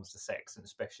when it comes to sex, and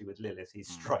especially with Lilith, he's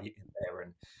straight in there.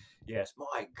 And yes,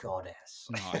 my goddess,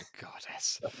 my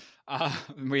goddess.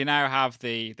 We now have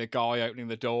the guy opening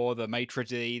the door, the maitre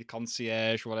d', the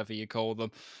concierge, whatever you call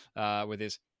them, with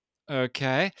his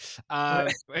okay,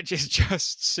 which is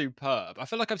just superb. I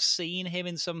feel like I've seen him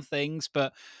in some things,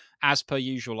 but as per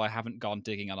usual, I haven't gone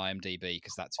digging on IMDb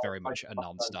because that's very much a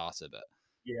non-starter. But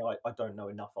yeah, I don't know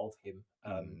enough of him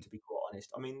to be quite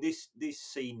honest. I mean, this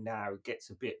scene now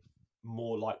gets a bit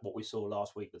more like what we saw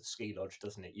last week with the ski lodge,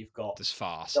 doesn't it? You've got there's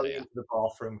farce going here. into the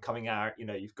bathroom, coming out.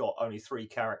 You've got only 3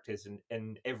 characters,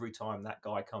 and every time that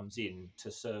guy comes in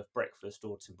to serve breakfast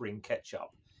or to bring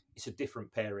ketchup, it's a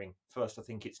different pairing. First, I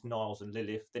think it's Niles and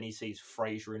Lilith. Then he sees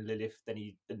Frasier and Lilith. Then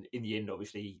in the end,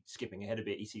 obviously skipping ahead a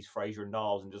bit, he sees Frasier and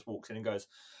Niles and just walks in and goes,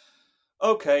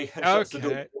 "Okay," and shuts the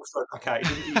door. And walks right back out.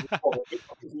 He didn't even bother.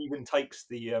 He even takes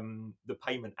the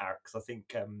payment out, because I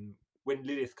think when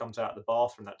Lilith comes out of the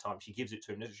bathroom that time, she gives it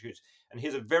to him. And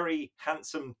here's a very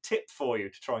handsome tip for you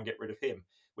to try and get rid of him.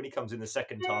 When he comes in the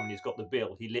second time and he's got the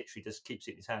bill, he literally just keeps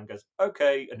it in his hand, goes,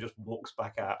 "Okay," and just walks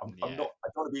back out. I don't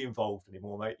want to be involved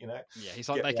anymore, mate. Yeah, he's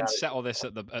like, they can settle this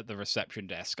at the reception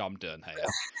desk. I'm done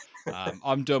here.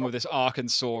 I'm done with this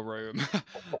Arkansas room.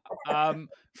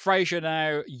 Frasier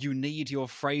now, you need your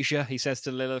Frasier, he says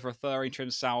to Lilith, referring to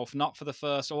himself, not for the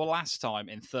first or last time,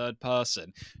 in third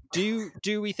person.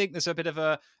 Do we think there's a bit of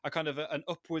a kind of an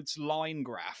upwards line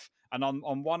graph? And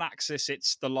on one axis,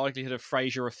 it's the likelihood of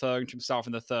Frasier referring to himself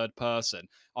in the third person.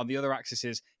 On the other axis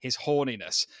is his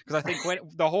horniness. Because I think when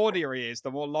the hornier he is,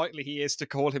 the more likely he is to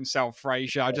call himself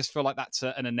Frasier. I just feel like that's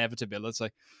an inevitability.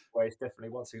 Well, it's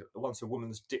definitely once a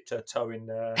woman's dipped her toe in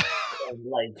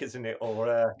lake, isn't it?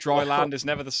 Or dry land is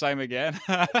never the same again.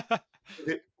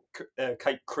 Is it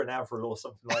Cape Canaveral or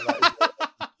something like that?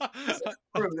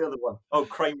 Remember the other one? Oh,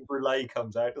 creme brulee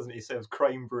comes out, doesn't it? He says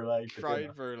creme brulee.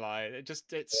 Creme brulee.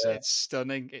 It's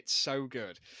stunning. It's so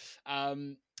good. Now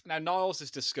Niles has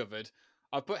discovered.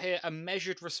 I've put here a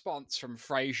measured response from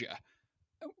Frasier.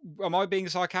 Am I being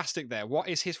sarcastic there? What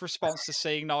is his response to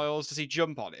seeing Niles? Does he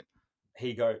jump on him?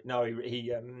 he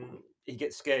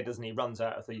gets scared, doesn't he? Runs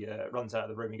out of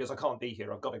the room. He goes, I can't be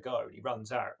here. I've got to go. And he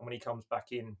runs out. And when he comes back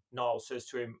in, Niles says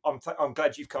to him, I'm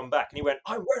glad you've come back. And he went,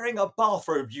 I'm wearing a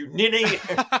bathrobe, you ninny.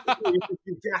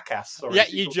 You jackass. Sorry, Yeah,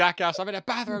 you jackass. I'm in a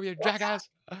bathroom, you jackass.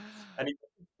 And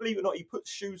believe it or not, he puts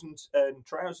shoes and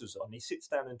trousers on. He sits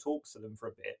down and talks to them for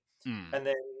a bit. And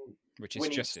then Which is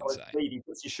when he just decides to insane. leave, he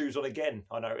puts his shoes on again.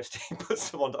 I noticed he puts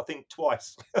them on, I think,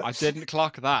 twice. I didn't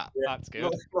clock that. Yeah, That's good.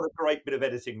 not a great bit of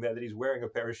editing there that he's wearing a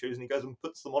pair of shoes and he goes and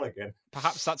puts them on again.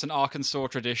 Perhaps that's an Arkansas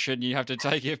tradition. You have to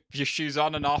take your shoes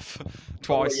on and off Wear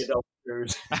twice. your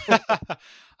shoes.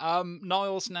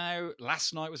 Niles now,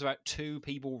 last night was about 2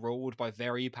 people ruled by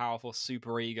very powerful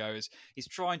super egos. He's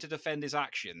trying to defend his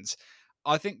actions.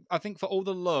 I think for all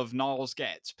the love Niles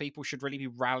gets, people should really be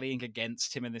rallying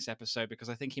against him in this episode, because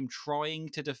I think him trying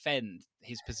to defend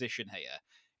his position here,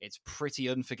 it's pretty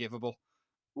unforgivable.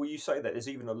 Well, you say that. There's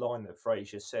even a line that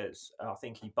Frasier says. I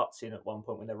think he butts in at one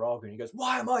point when they're arguing. He goes,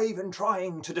 "Why am I even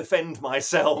trying to defend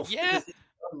myself?" Yeah. Because he's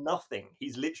done nothing.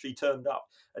 He's literally turned up.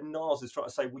 And Niles is trying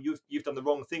to say, well, you've done the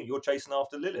wrong thing. You're chasing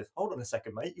after Lilith. Hold on a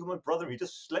second, mate. You're my brother and you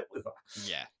just slept with her.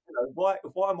 Yeah. You know,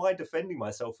 why am I defending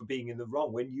myself for being in the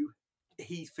wrong when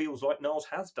he feels like Niles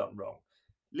has done wrong?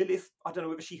 Lilith, I don't know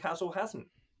whether she has or hasn't.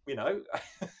 You know,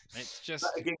 It's just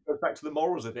that again goes back to the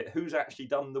morals of it. Who's actually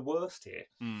done the worst here?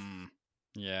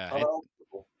 Yeah,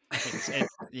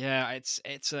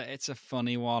 it's a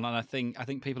funny one, and I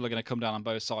think people are going to come down on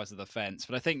both sides of the fence.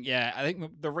 But I think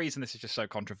the reason this is just so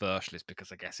controversial is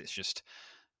because I guess it's just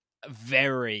a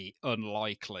very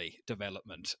unlikely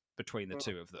development between the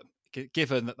two of them,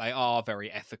 given that they are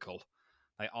very ethical,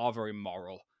 they are very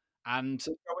moral, and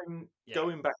so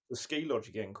going back to Ski Lodge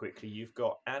again quickly, you've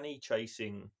got Annie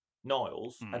chasing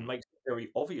Niles and makes it very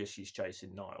obvious she's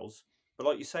chasing Niles. But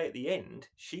like you say, at the end,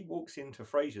 she walks into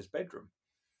Frasier's bedroom.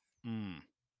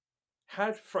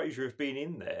 Had Frasier have been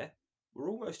in there, we're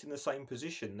almost in the same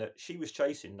position that she was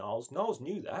chasing Niles. Niles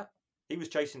knew that. He was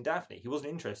chasing Daphne. He wasn't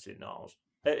interested in Niles.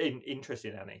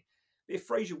 Interested in Annie. But if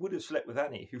Frasier would have slept with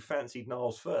Annie, who fancied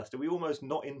Niles first, are we almost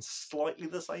not in slightly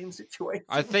the same situation?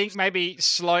 I think maybe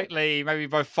slightly, maybe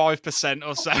by 5%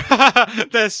 or so.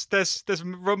 there's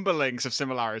rumblings of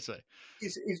similarity.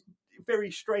 Is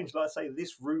very strange. Like I say,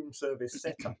 this room service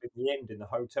setup in the end in the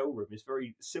hotel room is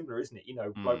very similar, isn't it? You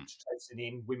know, blokes chasing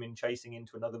in, women chasing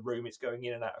into another room. It's going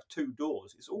in and out of 2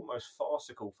 doors. It's almost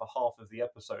farcical for half of the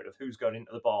episode of who's going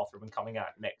into the bathroom and coming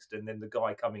out next, and then the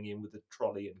guy coming in with the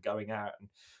trolley and going out, and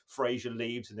Frasier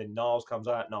leaves, and then Niles comes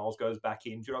out, Niles goes back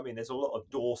in. Do you know what I mean? There's a lot of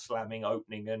door slamming,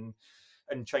 opening, and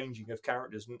changing of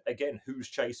characters, and again, who's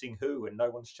chasing who, and no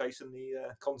one's chasing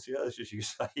the concierge, as you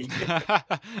say.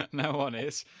 No one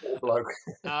is. Poor bloke.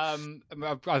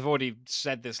 I've already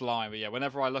said this line, but yeah,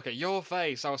 whenever I look at your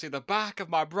face, I'll see the back of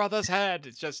my brother's head.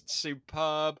 It's just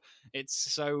superb.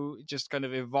 It's so just kind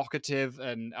of evocative,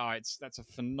 and that's a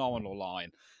phenomenal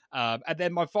line. And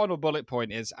then my final bullet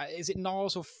point is it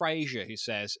Niles or Frasier who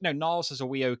says, no, Niles says, are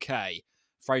we okay?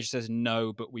 Frasier says,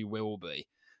 no, but we will be.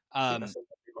 I think that's a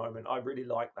lovely moment. I really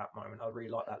like that moment. I really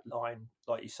like that line,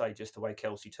 like you say, just the way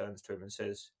Kelsey turns to him and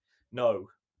says, "No,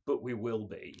 but we will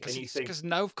be." And you think, because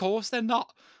no, of course they're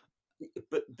not.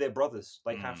 But they're brothers.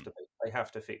 They have to be. They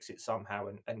have to fix it somehow.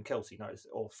 And Kelsey knows,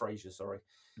 or Frasier, sorry,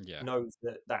 knows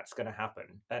that that's going to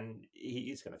happen, and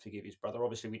he is going to forgive his brother.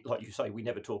 Obviously, like you say, we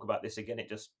never talk about this again. It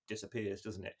just disappears,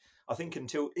 doesn't it? I think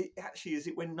until it actually is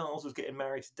it when Niles was getting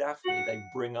married to Daphne, they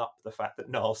bring up the fact that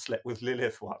Niles slept with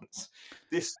Lilith once.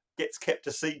 This gets kept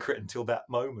a secret until that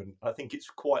moment. I think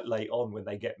it's quite late on when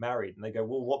they get married, and they go,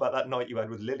 "Well, what about that night you had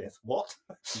with Lilith?" What?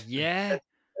 Yeah.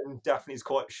 And Daphne's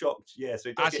quite shocked. Yeah, so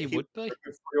it does As he would be.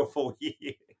 For 3 or 4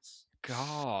 years.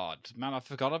 God, man, I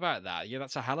forgot about that. Yeah,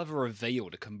 that's a hell of a reveal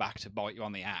to come back to bite you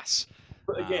on the ass.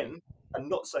 But again, I'm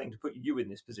not saying to put you in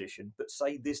this position, but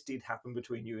say this did happen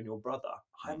between you and your brother.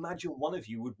 I imagine one of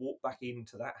you would walk back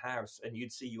into that house and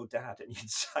you'd see your dad and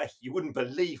you'd say, you wouldn't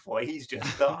believe what he's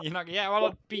just done. You're not,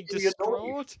 I'd be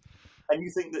distraught. And you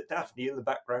think that Daphne in the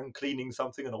background cleaning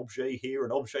something, an objet here,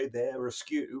 an objet there,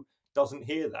 askew, doesn't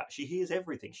hear that. She hears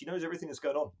everything. She knows everything that's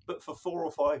going on. But for 4 or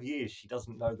 5 years, she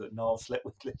doesn't know that Niles slept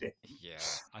with Lilith. Yeah,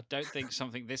 I don't think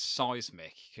something this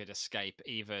seismic could escape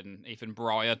even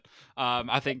Brian.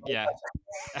 I think, yeah.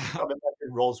 I imagine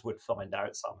Roz would find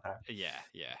out somehow. Yeah.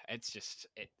 It's just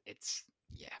it's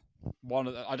one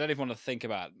of I don't even want to think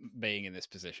about being in this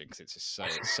position because it's just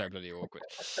so bloody awkward.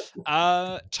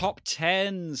 Top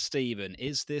 10, Stephen.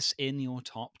 Is this in your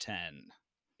top 10?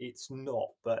 It's not,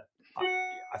 but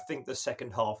I think the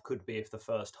second half could be if the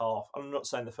first half. I'm not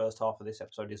saying the first half of this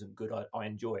episode isn't good. I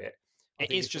enjoy it. It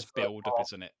is just build up,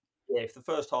 isn't it? Yeah, if the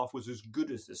first half was as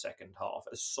good as the second half,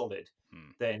 as solid,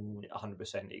 Hmm. then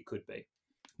 100% it could be.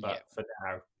 But Yeah. for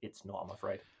now, it's not, I'm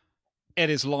afraid. It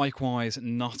is likewise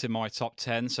not in my top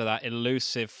 10, so that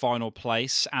elusive final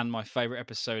place and my favourite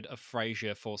episode of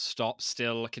Frasier, full stop,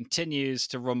 still continues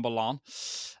to rumble on.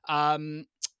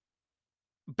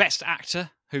 Best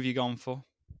actor, who have you gone for?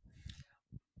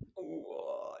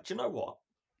 Do you know what?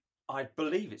 I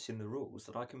believe it's in the rules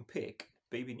that I can pick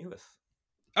BB Newith.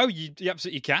 Oh, you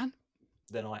absolutely can.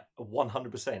 Then I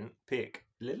 100% pick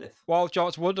Lilith. Well, Joe,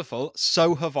 it's wonderful.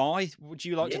 So have I. Would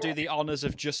you like to Yeah. do the honours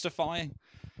of justifying?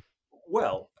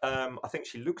 Well, I think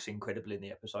she looks incredible in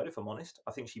the episode, if I'm honest.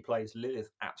 I think she plays Lilith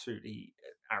absolutely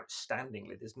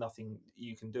outstandingly. There's nothing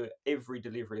you can do. Every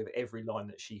delivery of every line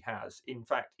that she has. In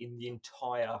fact, in the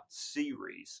entire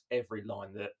series, every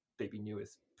line that Bibi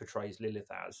Newith portrays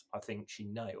Lilith as, I think she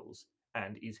nails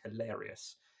and is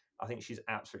hilarious. I think she's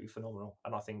absolutely phenomenal.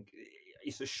 And I think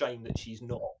it's a shame that she's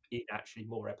not in actually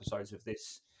more episodes of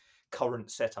this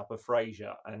current setup of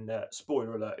Frasier. And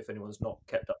spoiler alert, if anyone's not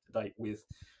kept up to date with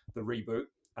the reboot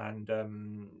and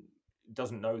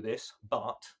doesn't know this,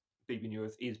 but Bibi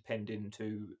Newith is penned in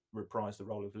to reprise the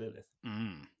role of Lilith.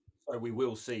 Mm. So we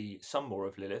will see some more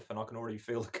of Lilith, and I can already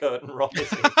feel the curtain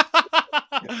rising.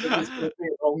 It's going to be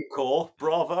an encore.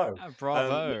 Bravo.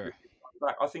 Bravo.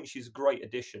 I think she's a great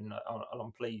addition, and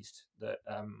I'm pleased that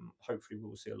hopefully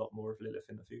we'll see a lot more of Lilith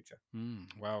in the future.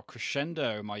 Well,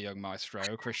 crescendo, my young maestro,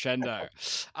 crescendo.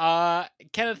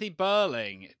 Kenneth E.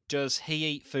 Burling, does he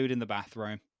eat food in the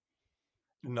bathroom?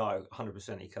 No,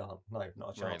 100% he can't. No,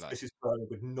 not a chance. Really? Mrs. Burley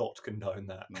would not condone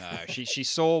that. No, she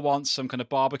saw once some kind of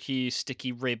barbecue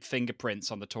sticky rib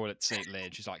fingerprints on the toilet seat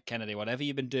lid. She's like, Kennedy, whatever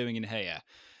you've been doing in here,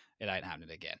 it ain't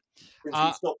happening again. Since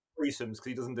he stopped threesomes because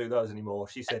he doesn't do those anymore,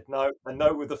 she said no, and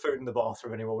no with the food in the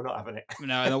bathroom anymore. We're not having it.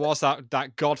 No, and there was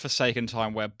that godforsaken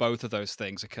time where both of those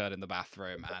things occurred in the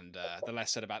bathroom, and the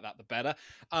less said about that, the better.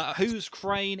 Whose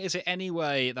crane is it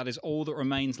anyway? That is all that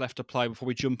remains left to play before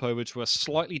we jump over to a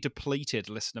slightly depleted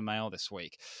listener mail this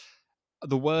week.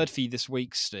 The word for you this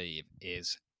week, Steve,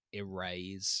 is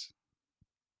erase.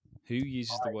 Who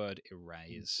uses the word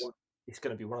erase? It's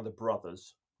going to be one of the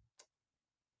brothers,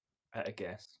 at a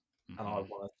guess. And I Mhm.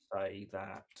 want to say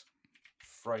that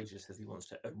Fraser says he wants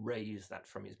to erase that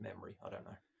from his memory. I don't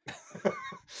know.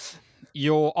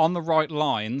 You're on the right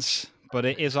lines, but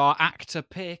it is our actor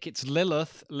pick. It's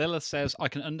Lilith. Lilith says, I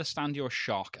can understand your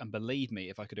shock, and believe me,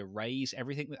 if I could erase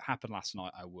everything that happened last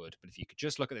night, I would. But if you could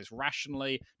just look at this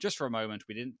rationally, just for a moment,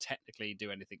 we didn't technically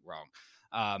do anything wrong.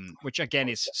 Which, again,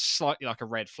 is slightly like a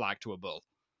red flag to a bull.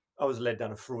 I was led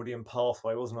down a Freudian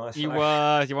pathway, wasn't I? So... You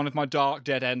were. You're one of my dark,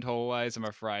 dead-end hallways, I'm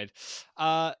afraid.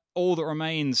 All that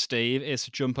remains, Steve, is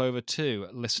to jump over to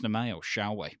listener mail,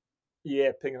 shall we?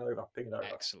 Yeah, ping it over.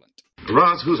 Excellent.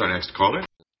 Roz, who's our next caller?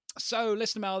 So,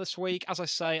 listener mail this week, as I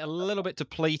say, a little bit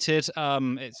depleted.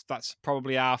 That's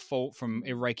probably our fault from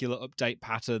irregular update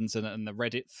patterns and the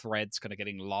Reddit threads kind of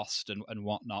getting lost and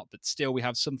whatnot. But still, we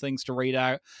have some things to read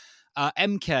out.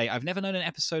 MK, I've never known an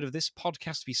episode of this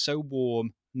podcast to be so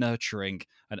warm, nurturing,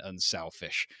 and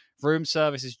unselfish. Room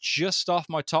service is just off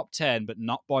my top 10, but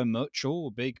not by much.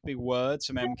 Oh, big words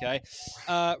from MK.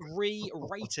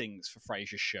 Ratings for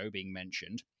Frasier's show being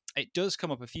mentioned. It does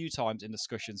come up a few times in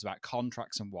discussions about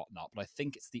contracts and whatnot, but I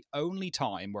think it's the only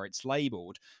time where it's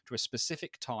labelled to a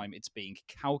specific time it's being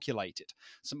calculated.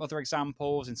 Some other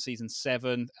examples in season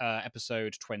 7,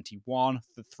 episode 21,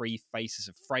 The Three Faces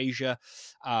of Frasier.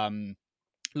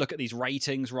 Look at these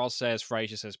ratings. Roz says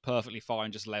Frasier says perfectly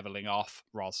fine, just leveling off.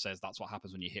 Roz says that's what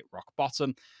happens when you hit rock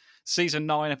bottom. Season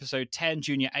 9, episode 10,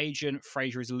 Junior Agent.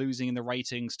 Frasier is losing in the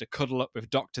ratings to cuddle up with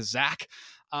Dr. Zach.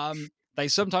 They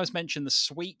sometimes mention the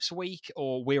sweeps week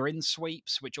or we're in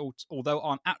sweeps, which, although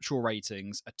aren't actual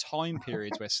ratings, are time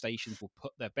periods where stations will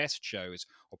put their best shows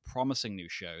or promising new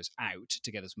shows out to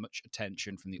get as much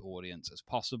attention from the audience as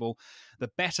possible.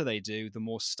 The better they do, the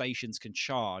more stations can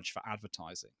charge for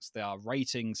advertising. They are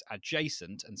ratings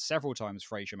adjacent, and several times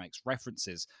Frasier makes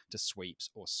references to sweeps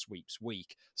or sweeps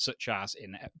week, such as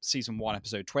in season 1,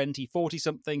 episode 20,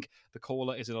 40-something, the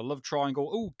caller is in a love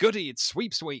triangle. Oh, goody, it's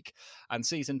sweeps week. And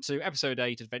season 2, episode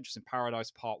 8, Adventures in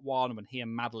Paradise Part 1, when he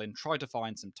and Madeline try to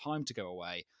find some time to go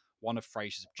away. One of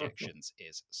Frasier's objections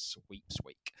is sweeps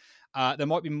week. There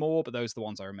might be more, but those are the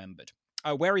ones I remembered.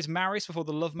 Where is Maris before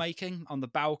the lovemaking? On the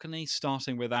balcony,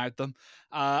 starting without them.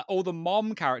 All the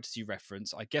mom characters you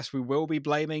reference, I guess we will be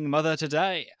blaming Mother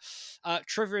today.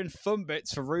 Trivia and fun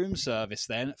bits for room service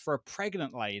then. For a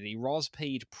pregnant lady, Roz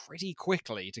peed pretty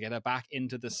quickly to get her back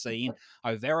into the scene.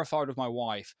 I verified with my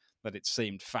wife that it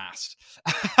seemed fast.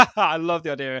 I love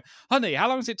the idea. Honey, how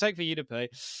long does it take for you to pee?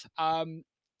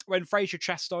 When Frasier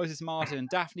chastises Martin and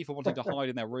Daphne for wanting to hide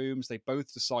in their rooms, they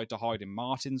both decide to hide in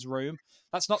Martin's room.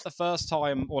 That's not the first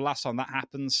time or last time that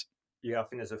happens. Yeah, I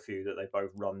think there's a few that they both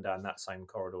run down that same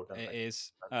corridor, don't It they?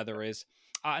 is. There is.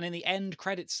 And in the end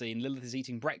credit scene, Lilith is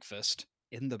eating breakfast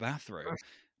in the bathroom.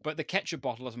 But the ketchup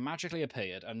bottle has magically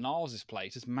appeared and Niles'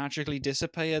 plate has magically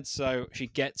disappeared. So she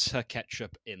gets her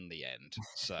ketchup in the end.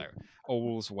 So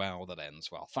all's well that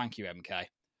ends well. Thank you, MK.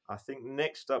 I think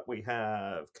next up we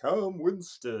have Calm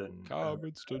Winston, Carl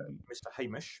Winston. Mr.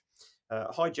 Hamish.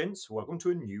 Hi, gents. Welcome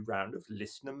to a new round of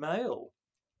listener mail.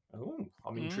 Oh,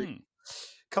 I'm intrigued.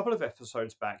 Couple of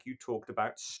episodes back, you talked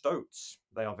about stoats.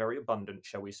 They are very abundant,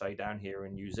 shall we say, down here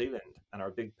in New Zealand, and are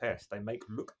a big pest. They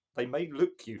may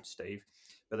look cute, Steve,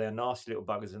 but they are nasty little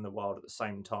buggers in the wild at the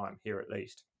same time. Here, at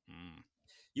least.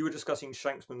 You were discussing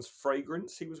Shanksman's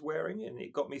fragrance he was wearing, and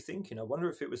it got me thinking. I wonder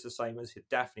if it was the same as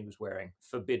Daphne was wearing.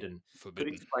 Forbidden. Could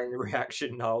explain the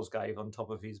reaction Niles gave on top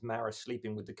of his Mara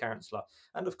sleeping with the counsellor,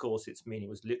 and of course, its meaning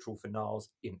was literal for Niles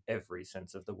in every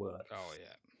sense of the word. Oh,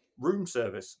 yeah. Room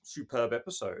service, superb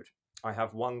episode. I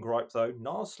have one gripe though.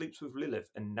 Niles sleeps with Lilith,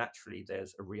 and naturally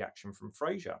there's a reaction from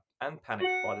Frasier and panic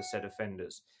by the said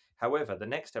offenders. However, the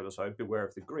next episode, Beware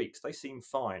of the Greeks, they seem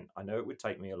fine. I know it would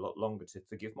take me a lot longer to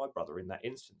forgive my brother in that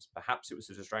instance. Perhaps it was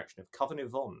a distraction of cousin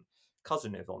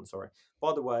Yvonne, sorry.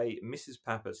 By the way, Mrs.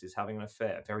 Pappas is having an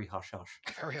affair. Very hush hush.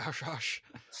 Very hush hush.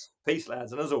 Peace,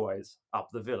 lads, and as always, up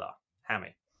the villa.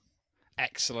 Hammy.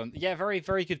 Excellent. Yeah, very,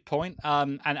 very good point.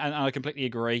 And I completely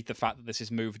agree. The fact that this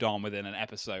is moved on within an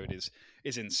episode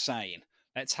is insane.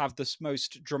 Let's have the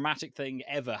most dramatic thing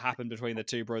ever happen between the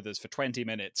two brothers for 20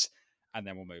 minutes, and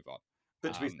then we'll move on.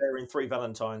 But to be fair, in Three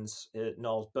Valentines,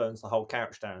 Niles burns the whole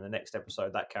couch down. In the next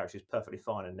episode, that couch is perfectly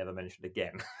fine and never mentioned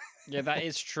again. Yeah, that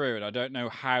is true, and I don't know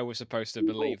how we're supposed to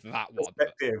believe that one.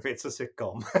 Perspective, it's a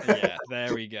sitcom. Yeah,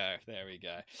 there we go.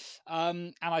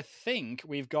 And I think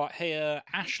we've got here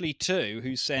Ashley too,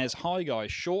 who says, "Hi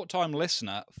guys, short-time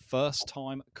listener,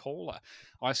 first-time caller.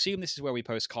 I assume this is where we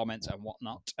post comments and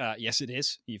whatnot. Yes, it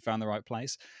is. You found the right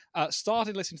place.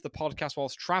 Started listening to the podcast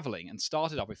whilst traveling and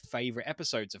started off with favourite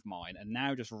episodes of mine and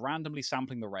now just randomly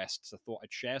sampling the rest. So thought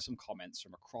I'd share some comments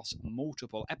from across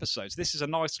multiple episodes. This is a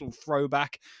nice little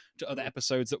throwback to other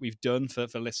episodes that we've done for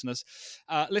listeners.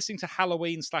 Listening to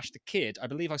Halloween / The Kid, I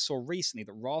believe I saw recently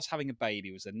that Roz having a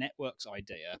baby was the network's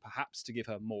idea, perhaps to give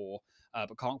her more,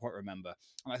 but can't quite remember.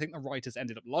 And I think the writers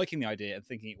ended up liking the idea and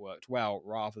thinking it worked well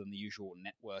rather than the usual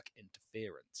network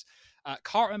interference.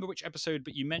 Can't remember which episode,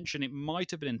 but you mentioned it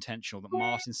might have been intentional that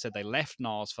Martin said they left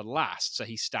Niles for last, so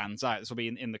he stands out. This will be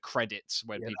in the credits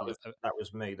when people... That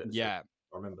was me. Yeah.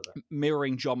 I remember that.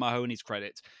 Mirroring John Mahoney's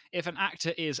credits. If an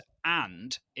actor is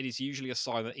and, it is usually a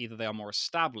sign that either they are more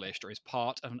established or is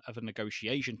part of a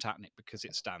negotiation tactic because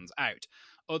it stands out.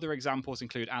 Other examples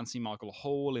include Anthony Michael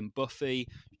Hall in Buffy,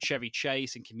 Chevy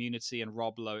Chase in Community, and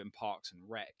Rob Lowe in Parks and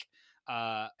Rec.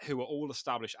 Who are all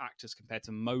established actors compared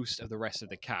to most of the rest of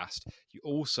the cast. You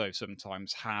also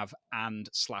sometimes have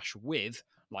and/with,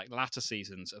 like latter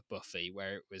seasons of Buffy,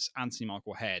 where it was Anthony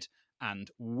Michael Head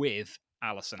and with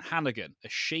Alison Hannigan,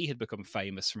 as she had become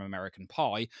famous from American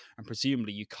Pie, and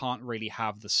presumably you can't really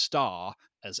have the star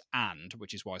as and,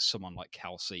 which is why someone like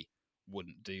Kelsey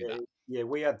wouldn't do that. Yeah,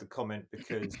 we had the comment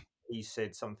because he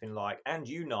said something like, and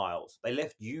you, Niles, they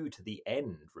left you to the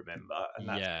end, remember? And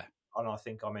that's, yeah. And I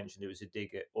think I mentioned it was a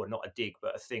dig, or not a dig,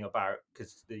 but a thing about,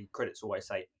 because the credits always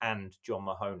say, and John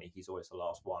Mahoney, he's always the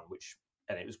last one,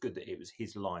 and it was good that it was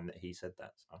his line that he said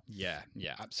that. So. Yeah,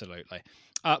 absolutely.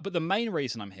 But the main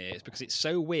reason I'm here is because it's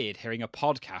so weird hearing a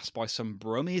podcast by some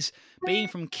Brummies. Being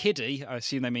from Kiddie, I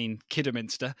assume they mean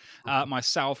Kidderminster,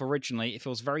 myself originally, it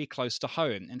feels very close to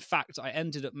home. In fact, I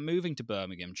ended up moving to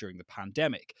Birmingham during the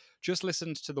pandemic. Just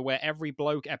listened to the Where Every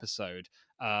Bloke episode,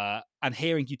 and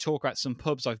hearing you talk about some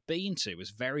pubs I've been to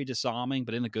was very disarming,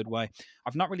 but in a good way.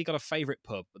 I've not really got a favourite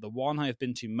pub, but the one I have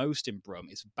been to most in Brum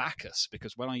is Bacchus,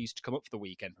 because when I used to come up for the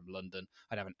weekend from London,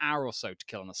 I'd have an hour or so to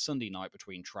kill on a Sunday night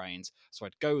between trains, so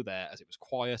I'd go there as it was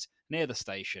quiet, near the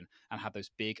station, and had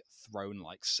those big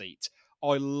throne-like seats.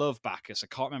 I love Bacchus. I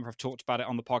can't remember if I've talked about it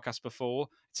on the podcast before.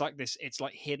 It's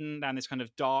like hidden down this kind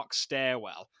of dark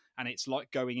stairwell, and it's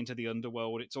like going into the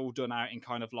underworld. It's all done out in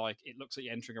kind of like, it looks like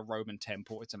you're entering a Roman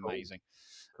temple. It's amazing.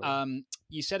 Cool.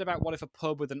 You said about what if a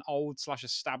pub with an old /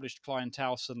 established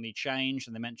clientele suddenly changed,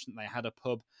 and they mentioned they had a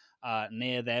pub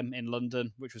near them in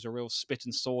London, which was a real spit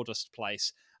and sawdust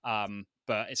place.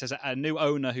 But it says a new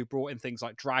owner who brought in things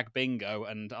like drag bingo,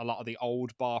 and a lot of the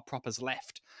old bar proppers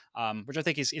left, which I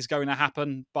think is going to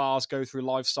happen. Bars go through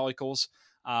life cycles.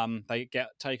 They get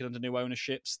taken under new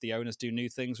ownerships. The owners do new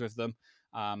things with them.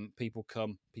 People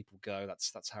come, people go.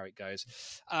 That's how it goes.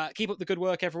 Keep up the good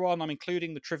work, everyone. I'm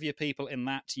including the trivia people in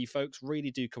that. You folks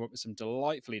really do come up with some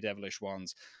delightfully devilish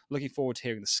ones. Looking forward to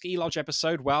hearing the Ski Lodge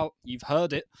episode. Well, you've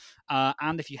heard it.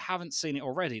 And if you haven't seen it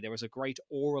already, there was a great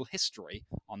oral history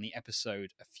on the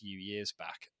episode a few years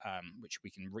back, which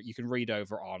you can read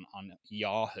over on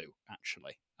Yahoo,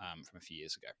 actually, from a few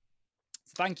years ago.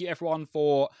 Thank you, everyone,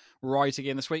 for writing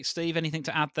in this week. Steve, anything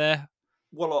to add there?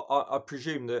 Well, I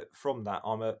presume that from that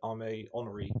I'm a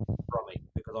honorary Brummie,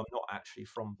 because I'm not actually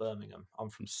from Birmingham. I'm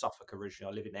from Suffolk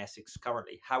originally. I live in Essex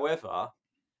currently. However,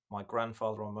 my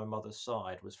grandfather on my mother's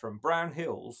side was from Brown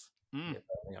Hills near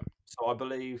Birmingham. So I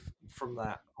believe from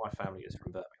that my family is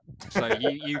from Birmingham. So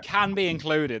you can be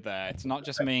included there. It's not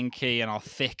just me and Key and our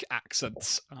thick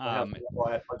accents. I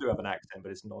do have an accent,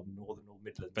 but it's not Northern or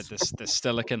Midlands. But there's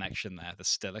still a connection there. There's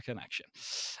still a connection.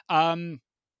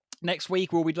 Next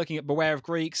week, we'll be looking at Beware of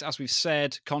Greeks. As we've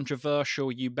said,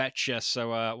 controversial, you betcha. So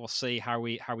we'll see how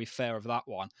we fare of that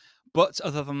one. But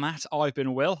other than that, I've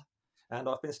been Will. And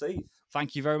I've been Steve.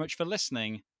 Thank you very much for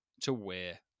listening to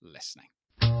We're Listening.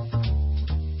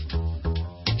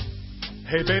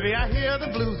 Hey, baby, I hear the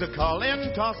blues are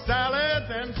calling. Tossed salads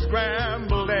and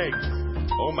scrambled eggs.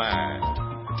 Oh, my.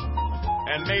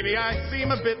 And maybe I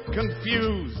seem a bit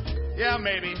confused. Yeah,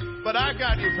 maybe. But I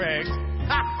got you pegged.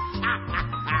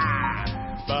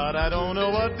 But I don't know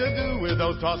what to do with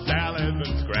those tossed salads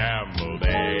and scrambled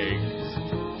eggs.